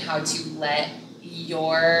 learning how to let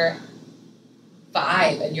your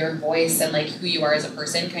vibe and your voice and, like, who you are as a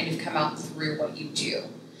person kind of come out through what you do.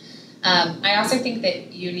 I also think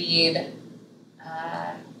that you need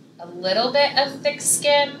a little bit of thick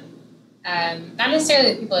skin. Not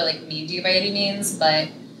necessarily that people are like me do by any means, but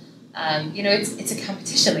you know, it's a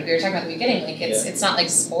competition, like we were talking about at the beginning. Like it's not like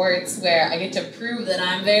sports where I get to prove that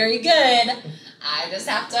I'm very good. I just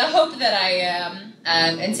have to hope that I am.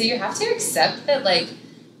 And so you have to accept that, like,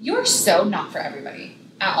 you're so not for everybody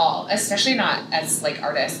at all, especially not as, like,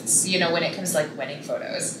 artists, you know, when it comes to, like, wedding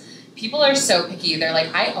photos. People are so picky. They're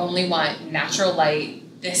like, I only want natural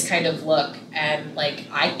light, this kind of look, and, like,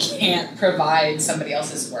 I can't provide somebody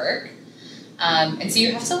else's work. And so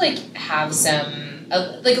you have to, like, have some,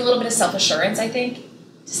 like, a little bit of self-assurance, I think.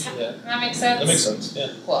 That makes sense? That makes sense,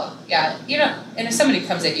 yeah. Cool. Yeah, you know, and if somebody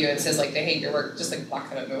comes at you and says, like, they hate your work, just, like, block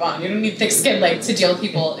them and move on. You don't need thick skin, like, to deal with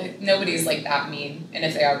people. Nobody's, like, that mean, and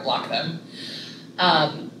if they are, block them.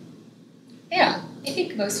 Yeah, I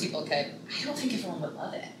think most people could. I don't think everyone would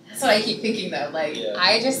love it. That's what I keep thinking, though. Like,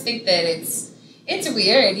 I just think that it's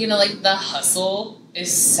weird. You know, like, the hustle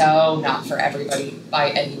is so not for everybody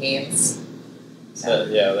by any means. So.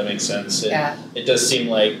 Yeah, that makes sense. It does seem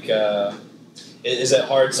like... is it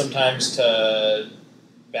hard sometimes to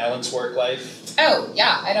balance work life? Oh,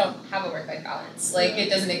 yeah. I don't have a work-life balance. Like, it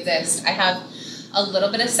doesn't exist. I have a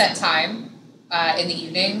little bit of set time in the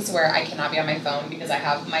evenings where I cannot be on my phone because I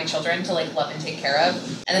have my children to, like, love and take care of.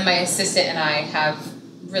 And then my assistant and I have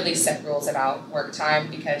really set rules about work time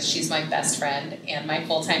because she's my best friend and my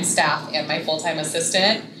full-time staff and my full-time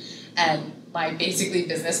assistant and my basically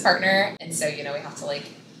business partner. And so, you know, we have to, like,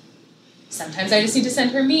 sometimes I just need to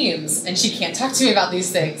send her memes, and she can't talk to me about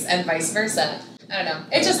these things, and vice versa. I don't know.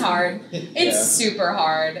 It's just hard. It's super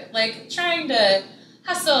hard. Like, trying to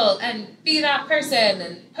hustle and be that person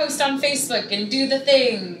and post on Facebook and do the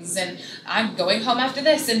things, and I'm going home after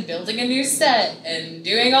this and building a new set and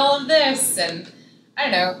doing all of this, and I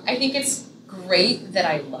don't know. I think it's great that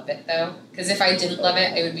I love it though, because if I didn't love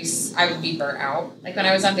it, I would be burnt out. Like when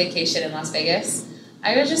I was on vacation in Las Vegas,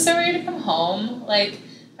 I was just so ready to come home. Like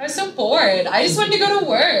I was so bored. I just wanted to go to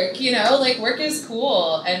work, you know? Like work is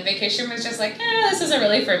cool, and vacation was just like, this isn't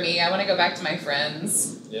really for me. I want to go back to my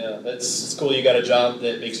friends. Yeah, it's cool. You got a job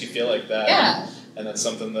that makes you feel like that. Yeah. And that's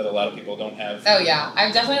something that a lot of people don't have. Oh yeah,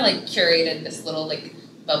 I've definitely like curated this little like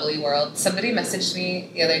bubbly world. Somebody messaged me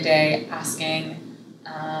the other day asking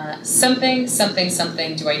something,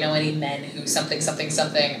 do I know any men who something,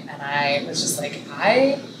 and I was just like,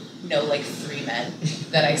 I know like 3 men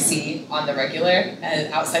that I see on the regular,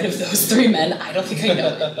 and outside of those 3 men, I don't think I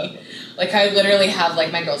know any. Like I literally have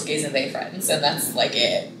like my girls, gays, and they friends, and that's like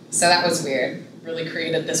it. So that was weird. Really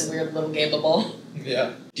created this weird little gay bubble.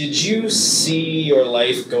 Yeah. Did you see your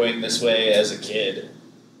life going this way as a kid?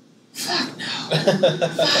 Fuck no.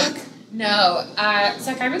 Fuck no. It's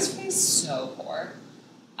like I was raised so poor.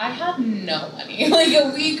 I had no money.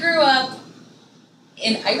 Like we grew up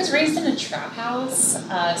I was raised in a trap house,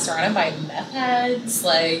 surrounded by meth heads.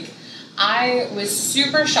 Like I was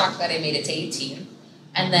super shocked that I made it to 18.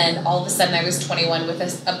 And then all of a sudden I was 21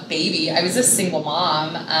 with a baby. I was a single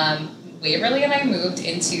mom. Waverly and I moved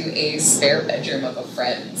into a spare bedroom of a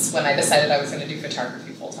friend's when I decided I was going to do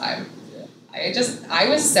photography full time. Yeah. I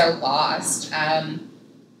was so lost. And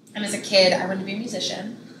as a kid, I wanted to be a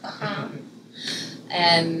musician.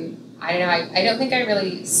 And I don't know, I don't think I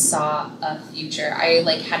really saw a future. I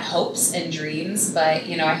like had hopes and dreams, but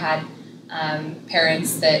you know, I had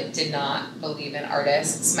parents that did not believe in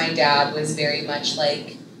artists. My dad was very much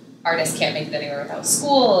like, artists can't make it anywhere without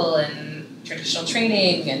school and traditional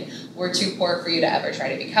training, and we're too poor for you to ever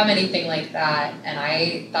try to become anything like that. And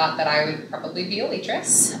I thought that I would probably be a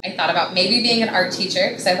waitress. I thought about maybe being an art teacher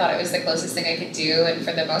because I thought it was the closest thing I could do. And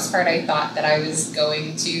for the most part, I thought that I was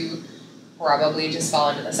going to probably just fall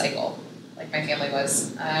into the cycle like my family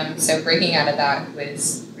was. So breaking out of that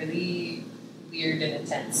was really weird and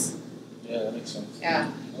intense. Yeah, that makes sense. Yeah.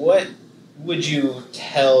 What would you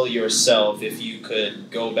tell yourself if you could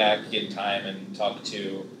go back in time and talk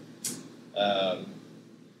to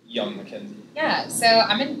young Mackenzie? Yeah, so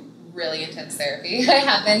I'm in really intense therapy. I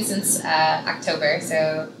have been since October,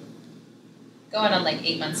 so going on like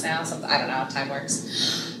 8 months now. Something, I don't know how time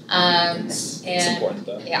works. It's important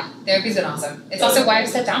though. Yeah, therapy's been awesome. It's also why I've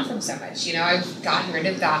stepped down from so much. You know, I've gotten rid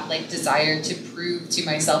of that like desire to prove to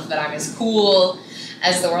myself that I'm as cool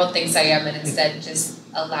as the world thinks I am, and instead just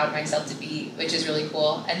allowed myself to be, which is really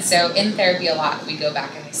cool. And so in therapy a lot, we go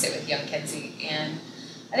back and we sit with young Kenzie, and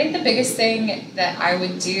I think the biggest thing that I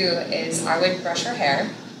would do is I would brush her hair,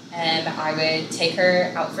 and I would take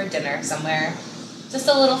her out for dinner somewhere, just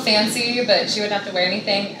a little fancy, but she wouldn't have to wear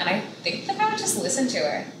anything, and I think that I would just listen to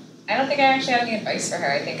her. I don't think I actually had any advice for her.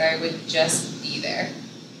 I think I would just be there.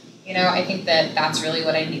 You know, I think that that's really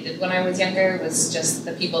what I needed when I was younger, was just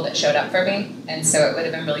the people that showed up for me, and so it would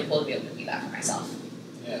have been really cool to be able to be that for myself.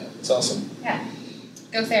 Yeah, it's awesome. Yeah.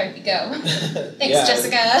 Go therapy, go. Thanks, yeah,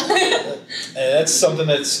 Jessica. That's something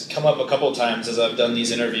that's come up a couple of times as I've done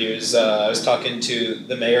these interviews. I was talking to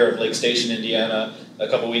the mayor of Lake Station, Indiana, a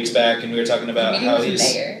couple weeks back, and we were talking about how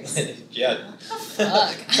he's... yeah.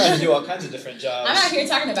 Fuck. Trying to do all kinds of different jobs. I'm out here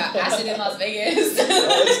talking about acid in Las Vegas.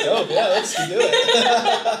 Oh, that's dope. Yeah, let's do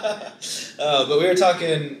it. But we were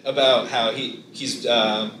talking about how he's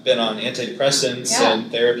been on antidepressants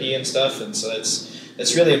and therapy and stuff, and so it's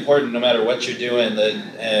really important no matter what you're doing,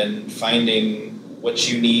 and finding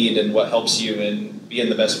what you need and what helps you and being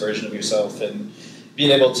the best version of yourself, and being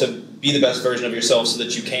able to be the best version of yourself so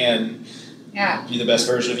that you can be the best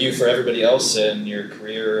version of you for everybody else and your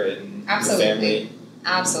career and your family.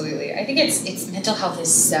 Absolutely. I think it's mental health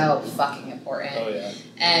is so fucking important. Oh, yeah.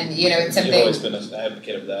 And, you know, it's something... You've always been an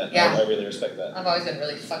advocate of that. Yeah. I really respect that. I've always been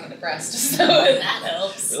really fucking depressed, so that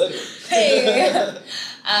helps. Really? Hey!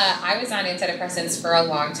 I was on antidepressants for a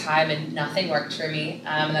long time, and nothing worked for me.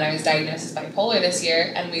 And then I was diagnosed as bipolar this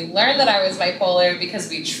year, and we learned that I was bipolar because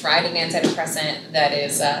we tried an antidepressant that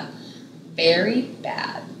is very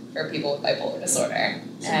bad for people with bipolar disorder.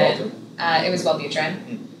 And it was Wellbutrin.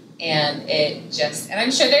 Mm. And and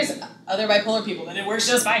I'm sure there's other bipolar people that it works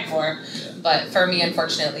just fine for. Yeah. But for me,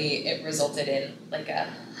 unfortunately, it resulted in like a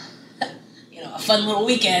fun little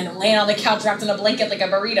weekend, laying on the couch wrapped in a blanket like a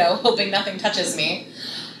burrito, hoping nothing touches me,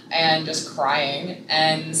 and just crying.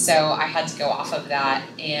 And so I had to go off of that,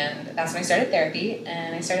 and that's when I started therapy,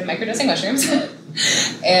 and I started microdosing mushrooms.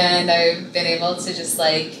 And I've been able to just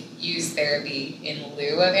use therapy in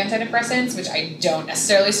lieu of antidepressants, which I don't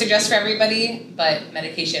necessarily suggest for everybody, but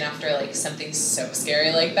medication after like something so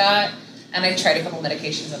scary like that. And I tried a couple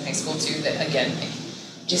medications in high school too that, again, like,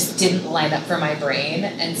 just didn't line up for my brain.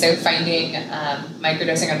 And so finding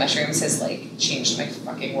microdosing on mushrooms has like changed my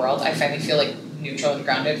fucking world. I finally feel like neutral and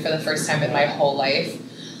grounded for the first time in my whole life.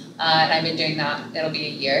 And I've been doing that. It'll be a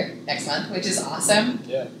year next month, which is awesome.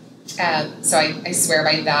 Yeah. So I swear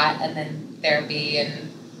by that, and then therapy and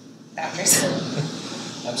boundaries.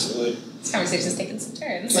 Absolutely. This conversation's taking some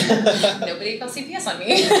turns. Nobody calls CPS on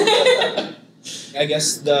me. I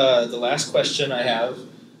guess the last question I have,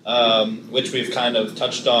 which we've kind of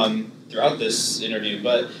touched on throughout this interview,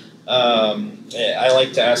 but I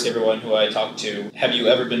like to ask everyone who I talk to, have you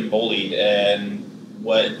ever been bullied, and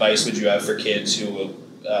what advice would you have for kids who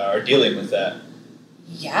are dealing with that?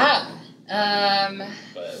 Yeah.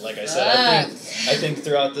 But like I said, I think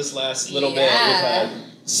throughout this last little bit, we've had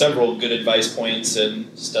several good advice points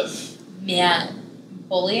and stuff. Man,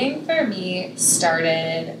 bullying for me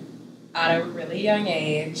started at a really young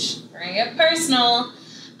age. We're gonna get personal.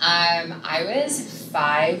 I was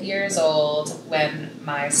 5 years old when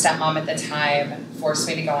my stepmom at the time forced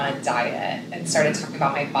me to go on a diet and started talking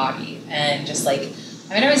about my body and just like,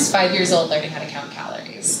 I was 5 years old learning how to count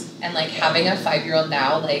calories. And like having a 5-year-old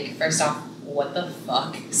now, like first off, what the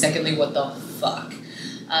fuck? Secondly, what the fuck?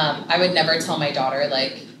 I would never tell my daughter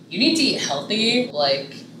like, you need to eat healthy.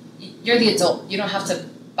 Like, you're the adult. You don't have to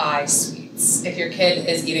buy sweets. If your kid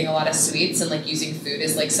is eating a lot of sweets and like using food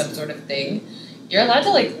as like some sort of thing, you're allowed to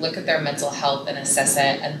like look at their mental health and assess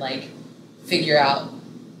it and like figure out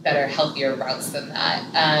better, healthier routes than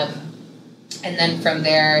that. And then from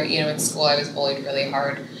there, you know, in school I was bullied really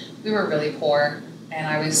hard. We were really poor and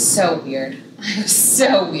I was so weird. I was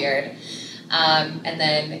so weird. And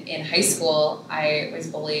then in high school, I was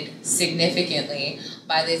bullied significantly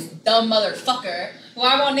by this dumb motherfucker who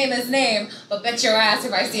I won't name his name, but bet your ass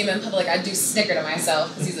if I see him in public, I do snicker to myself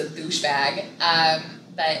because he's a douchebag.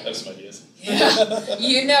 But That's what he is. Yeah,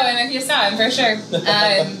 you know him if you saw him for sure.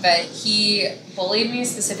 But he bullied me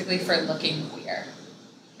specifically for looking queer.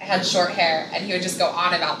 I had short hair, and he would just go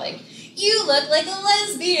on about like, you look like a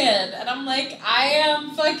lesbian. And I'm like, I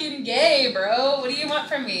am fucking gay, bro. What do you want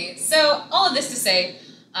from me? So all of this to say,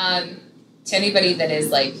 to anybody that is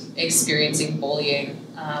like experiencing bullying,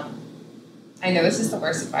 I know this is the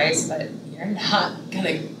worst advice, but you're not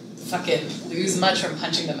gonna fucking lose much from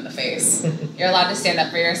punching them in the face. You're allowed to stand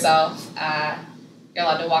up for yourself. You're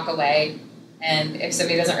allowed to walk away. And if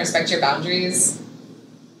somebody doesn't respect your boundaries,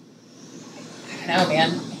 I don't know,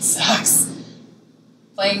 man. It sucks.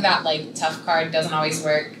 Playing that like tough card doesn't always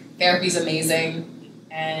work. Therapy's amazing,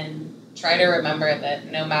 and try to remember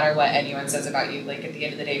that no matter what anyone says about you, like at the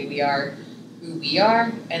end of the day, we are who we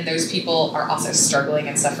are, and those people are also struggling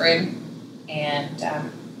and suffering. And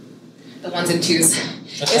the ones and twos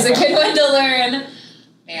is a good one to learn.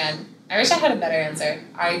 Man, I wish I had a better answer.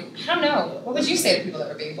 I don't know. What would you say to people that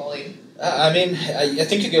were being bullied? I mean, I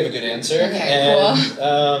think you gave a good answer. Okay,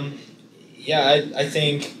 cool. Yeah, I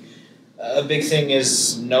think a big thing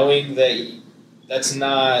is knowing that that's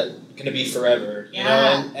not going to be forever. You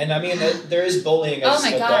know, and I mean, there is bullying as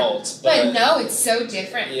adults. But no, it's so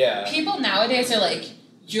different. Yeah. People nowadays are like,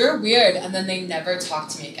 you're weird, and then they never talk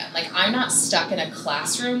to me again. Like, I'm not stuck in a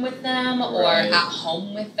classroom with them or at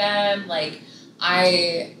home with them. Like,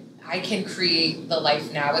 I can create the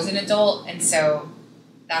life now as an adult, and so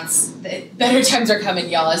that's the better times are coming,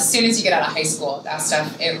 y'all. As soon as you get out of high school, that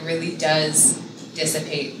stuff, it really does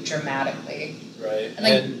dissipate dramatically. Right.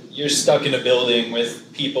 And you're stuck in a building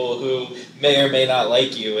with people who may or may not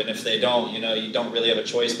like you, and if they don't, you know, you don't really have a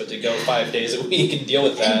choice but to go 5 days a week and deal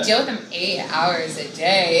with that. And deal with them 8 hours a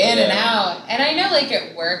day, in and out. And I know, like,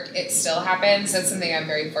 at work, it still happens. That's something I'm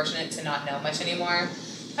very fortunate to not know much anymore.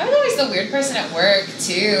 I was always the weird person at work,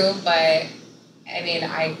 too, but, I mean,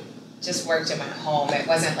 I just worked in my home. It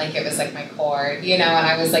wasn't like it was, like, my core, you know, and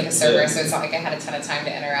I was, like, a server, so it's not like I had a ton of time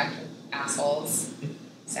to interact with assholes.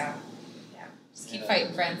 So... keep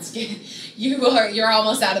fighting, friends. You're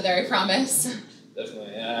almost out of there, I promise.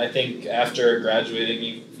 Definitely. And I think after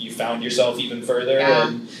graduating, you found yourself even further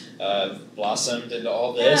and blossomed into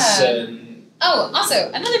all this. Yeah. And oh, also,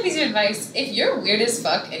 another piece of advice. If you're weird as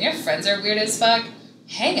fuck and your friends are weird as fuck,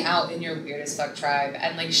 hang out in your weird as fuck tribe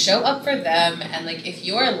and, like, show up for them. And, like, if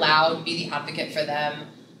you're loud, be the advocate for them.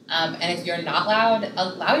 And if you're not loud,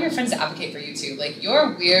 allow your friends to advocate for you, too. Like,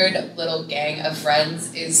 your weird little gang of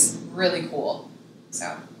friends is really cool.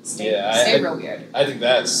 So stay real weird. I think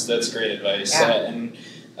that's great advice. Yeah.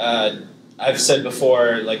 And I've said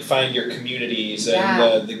before, like, find your communities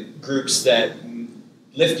and the groups that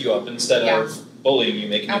lift you up instead of bullying you,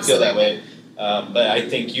 making you feel that way. But I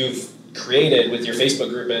think you've created, with your Facebook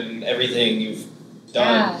group and everything you've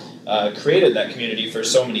done, created that community for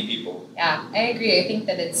so many people. Yeah, I agree. I think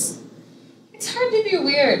that it's hard to be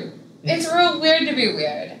weird. It's real weird to be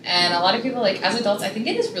weird. And a lot of people, like, as adults, I think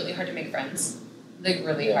it is really hard to make friends. Like,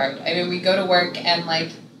 really hard. I mean, we go to work and, like,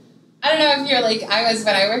 I don't know if you're, like,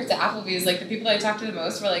 when I worked at Applebee's, like, the people I talked to the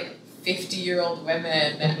most were, like, 50-year-old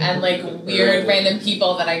women and, like, weird random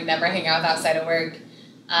people that I'd never hang out with outside of work.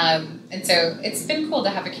 And so it's been cool to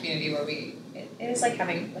have a community where it is like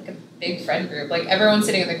having, like, a big friend group. Like, everyone's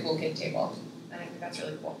sitting at the cool kid table. And I think that's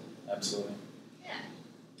really cool. Absolutely.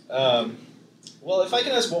 Yeah. Well, if I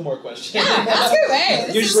can ask one more question. Yeah, that's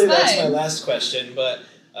okay. Usually that's my last question, but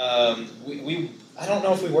we I don't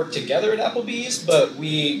know if we worked together at Applebee's, but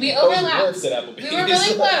we overlapped. Both worked at Applebee's. We were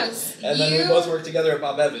really close. And then we both worked together at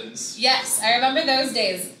Bob Evans. Yes, I remember those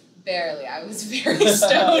days. Barely. I was very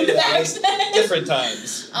stoned back then. Different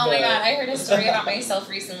times. Oh my God, I heard a story about myself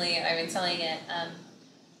recently, and I've been telling it.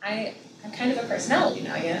 I'm kind of a personality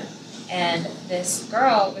now, yeah. And this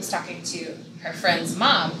girl was talking to her friend's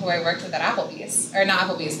mom, who I worked with at Applebee's, or not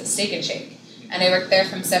Applebee's, but Steak and Shake. And I worked there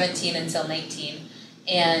from 17 until 19.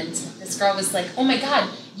 And this girl was like, "Oh my God,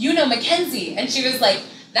 you know Mackenzie?" And she was like,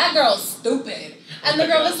 "That girl's stupid." And the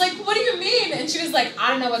girl was like, "What do you mean?" And she was like, "I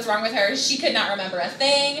don't know what's wrong with her. She could not remember a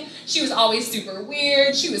thing. She was always super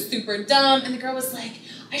weird. She was super dumb." And the girl was like,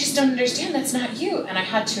 "I just don't understand. That's not you." And I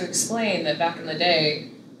had to explain that back in the day,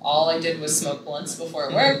 all I did was smoke blunts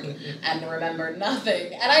before work and remember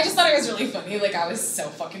nothing. And I just thought it was really funny. Like, I was so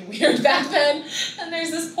fucking weird back then. And there's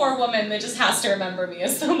this poor woman that just has to remember me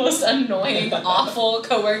as the most annoying, awful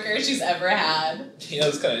coworker she's ever had. Yeah,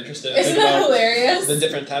 that's kind of interesting. Isn't that hilarious? The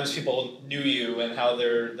different times people knew you and how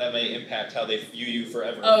that may impact how they view you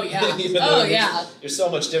forever. Oh, yeah. You're so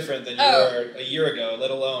much different than you were a year ago, let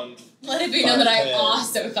alone... Let it be known that I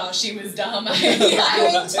also thought she was dumb. I'm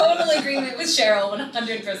in total agreement with Cheryl,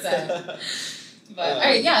 100%. But, all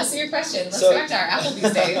right, yeah, so your question. Let's go back to our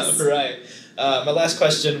Applebee's days. Right. My last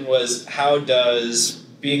question was, how does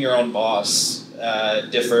being your own boss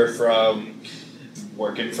differ from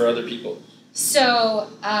working for other people? So,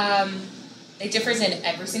 it differs in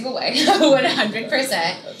every single way,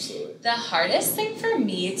 100%. Absolutely. The hardest thing for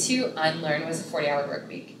me to unlearn was a 40-hour work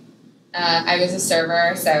week. I was a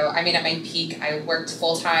server, so I mean at my peak I worked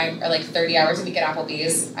full-time, or like 30 hours a week at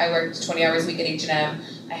Applebee's. I worked 20 hours a week at H&M.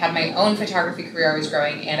 I had my own photography career I was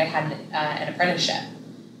growing, and I had an apprenticeship.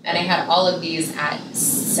 And I had all of these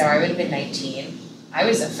so I would have been 19. I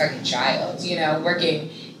was a fucking child, working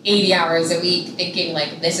 80 hours a week, thinking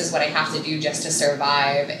like this is what I have to do just to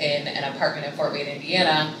survive in an apartment in Fort Wayne,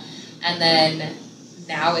 Indiana. And then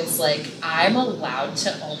now it's like I'm allowed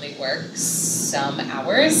to only work some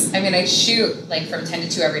hours. I mean, I shoot like from 10 to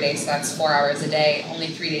 2 every day, so that's 4 hours a day, only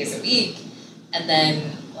 3 days a week. And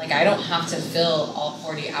then like I don't have to fill all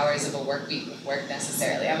 40 hours of a work week with work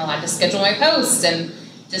necessarily. I'm allowed to schedule my posts and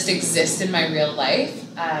just exist in my real life.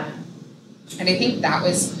 And I think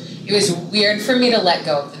it was weird for me to let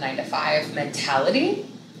go of the 9-to-5 mentality.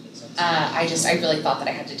 I really thought that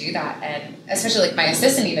I had to do that, and especially like my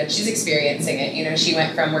assistant, even she's experiencing it. She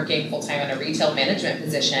went from working full time in a retail management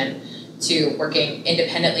position to working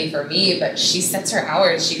independently for me, but she sets her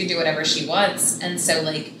hours. She can do whatever she wants, and so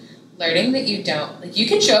like learning that you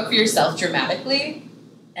can show up for yourself dramatically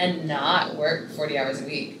and not work 40 hours a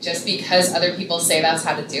week just because other people say that's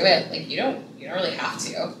how to do it. Like you don't really have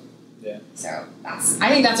to. Yeah. So I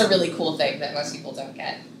think that's a really cool thing that most people don't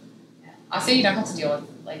get. Also, you don't have to deal with,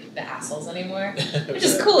 like, the assholes anymore, which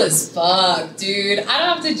is cool as fuck, dude. I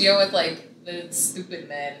don't have to deal with, like, the stupid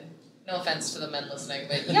men. No offense to the men listening,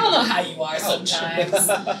 but y'all know how you are sometimes.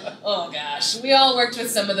 Oh, gosh. We all worked with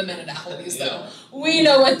some of the men at Applebee's, though. We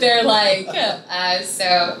know what they're like.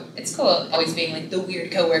 So it's cool always being, like, the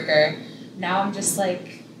weird coworker. Now I'm just,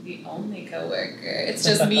 like, the only coworker. It's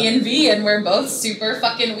just me and V, and we're both super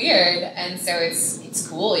fucking weird. And so it's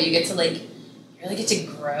cool. You get to, like... really get to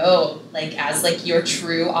grow, like, as, like, your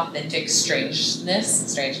true, authentic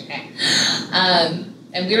strangeness.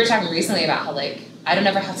 And we were talking recently about how, like, I don't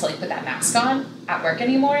ever have to, like, put that mask on at work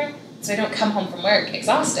anymore, so I don't come home from work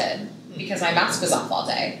exhausted because my mask was off all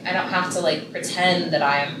day. I don't have to, like, pretend that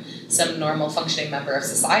I'm some normal functioning member of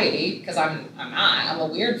society, because I'm not. I'm a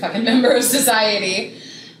weird fucking member of society.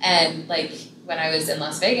 And, like, when I was in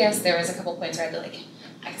Las Vegas, there was a couple points where I had to, like,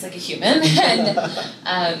 act like a human, and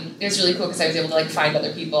it was really cool because I was able to like find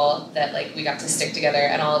other people that like we got to stick together,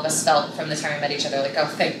 and all of us felt from the time we met each other like, oh,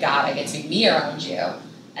 thank God I get to be me around you.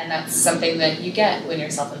 And that's something that you get when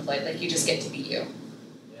you're self-employed, like you just get to be you.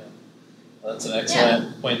 Yeah, well, that's an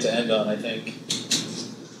excellent point to end on, I think.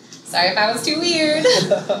 Sorry if I was too weird.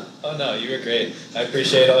 Oh no, you were great. I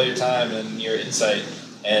appreciate all your time and your insight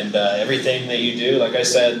and everything that you do. Like I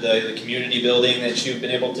said, the community building that you've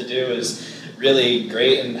been able to do is really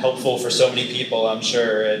great and helpful for so many people, I'm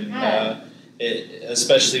sure. And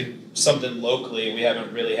especially something locally, we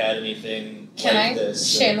haven't really had anything like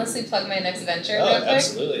this. Can I shamelessly plug my next venture real quick?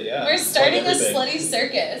 Absolutely, yeah. We're starting a slutty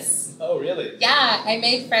circus. Oh, really? Yeah, I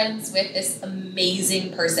made friends with this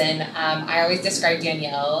amazing person. I always describe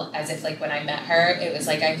Danielle as if, like, when I met her, it was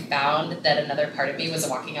like I found that another part of me was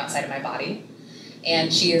walking outside of my body.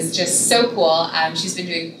 And she is just so cool. She's been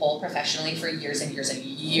doing pole professionally for years and years and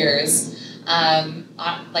years.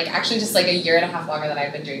 Actually just like a year and a half longer than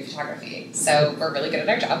I've been doing photography. So we're really good at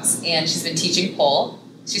our jobs. And she's been teaching pole.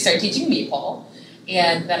 She started teaching me pole.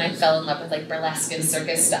 And then I fell in love with like burlesque and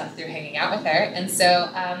circus stuff through hanging out with her. And so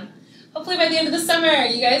hopefully by the end of the summer,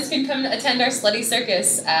 you guys can come attend our slutty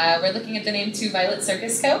circus. We're looking at the name Two Violet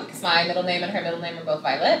Circus Co. because my middle name and her middle name are both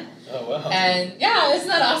Violet. Oh, wow. And yeah, isn't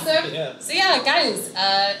that awesome? Yeah. So yeah, guys,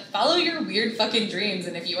 follow your weird fucking dreams.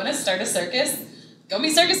 And if you want to start a circus, go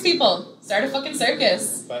meet circus people. Start a fucking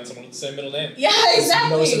circus. Find someone with the same middle name. Yeah,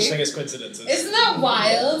 exactly. There's no such thing as coincidences. Isn't that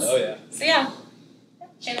wild? Oh, yeah. So yeah,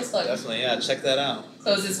 shameless plug. Definitely, yeah. Check that out.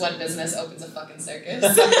 Closes one business, opens a fucking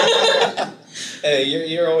circus. Hey,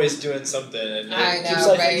 you're always doing something, and it keeps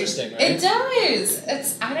life interesting, right? It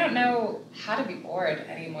does. I don't know how to be bored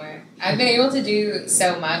anymore. I've been able to do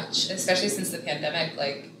so much, especially since the pandemic.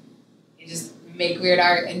 Like, you just make weird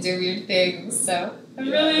art and do weird things. So I'm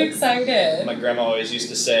really excited. My grandma always used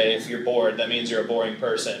to say, "If you're bored, that means you're a boring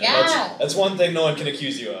person." Yeah. That's one thing no one can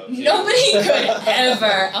accuse you of. Nobody could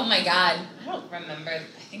ever. Oh my God. I don't remember.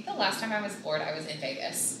 I think the last time I was bored, I was in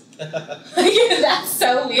Vegas. That's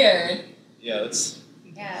so weird. Yeah,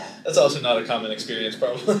 that's also not a common experience,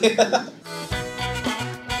 probably.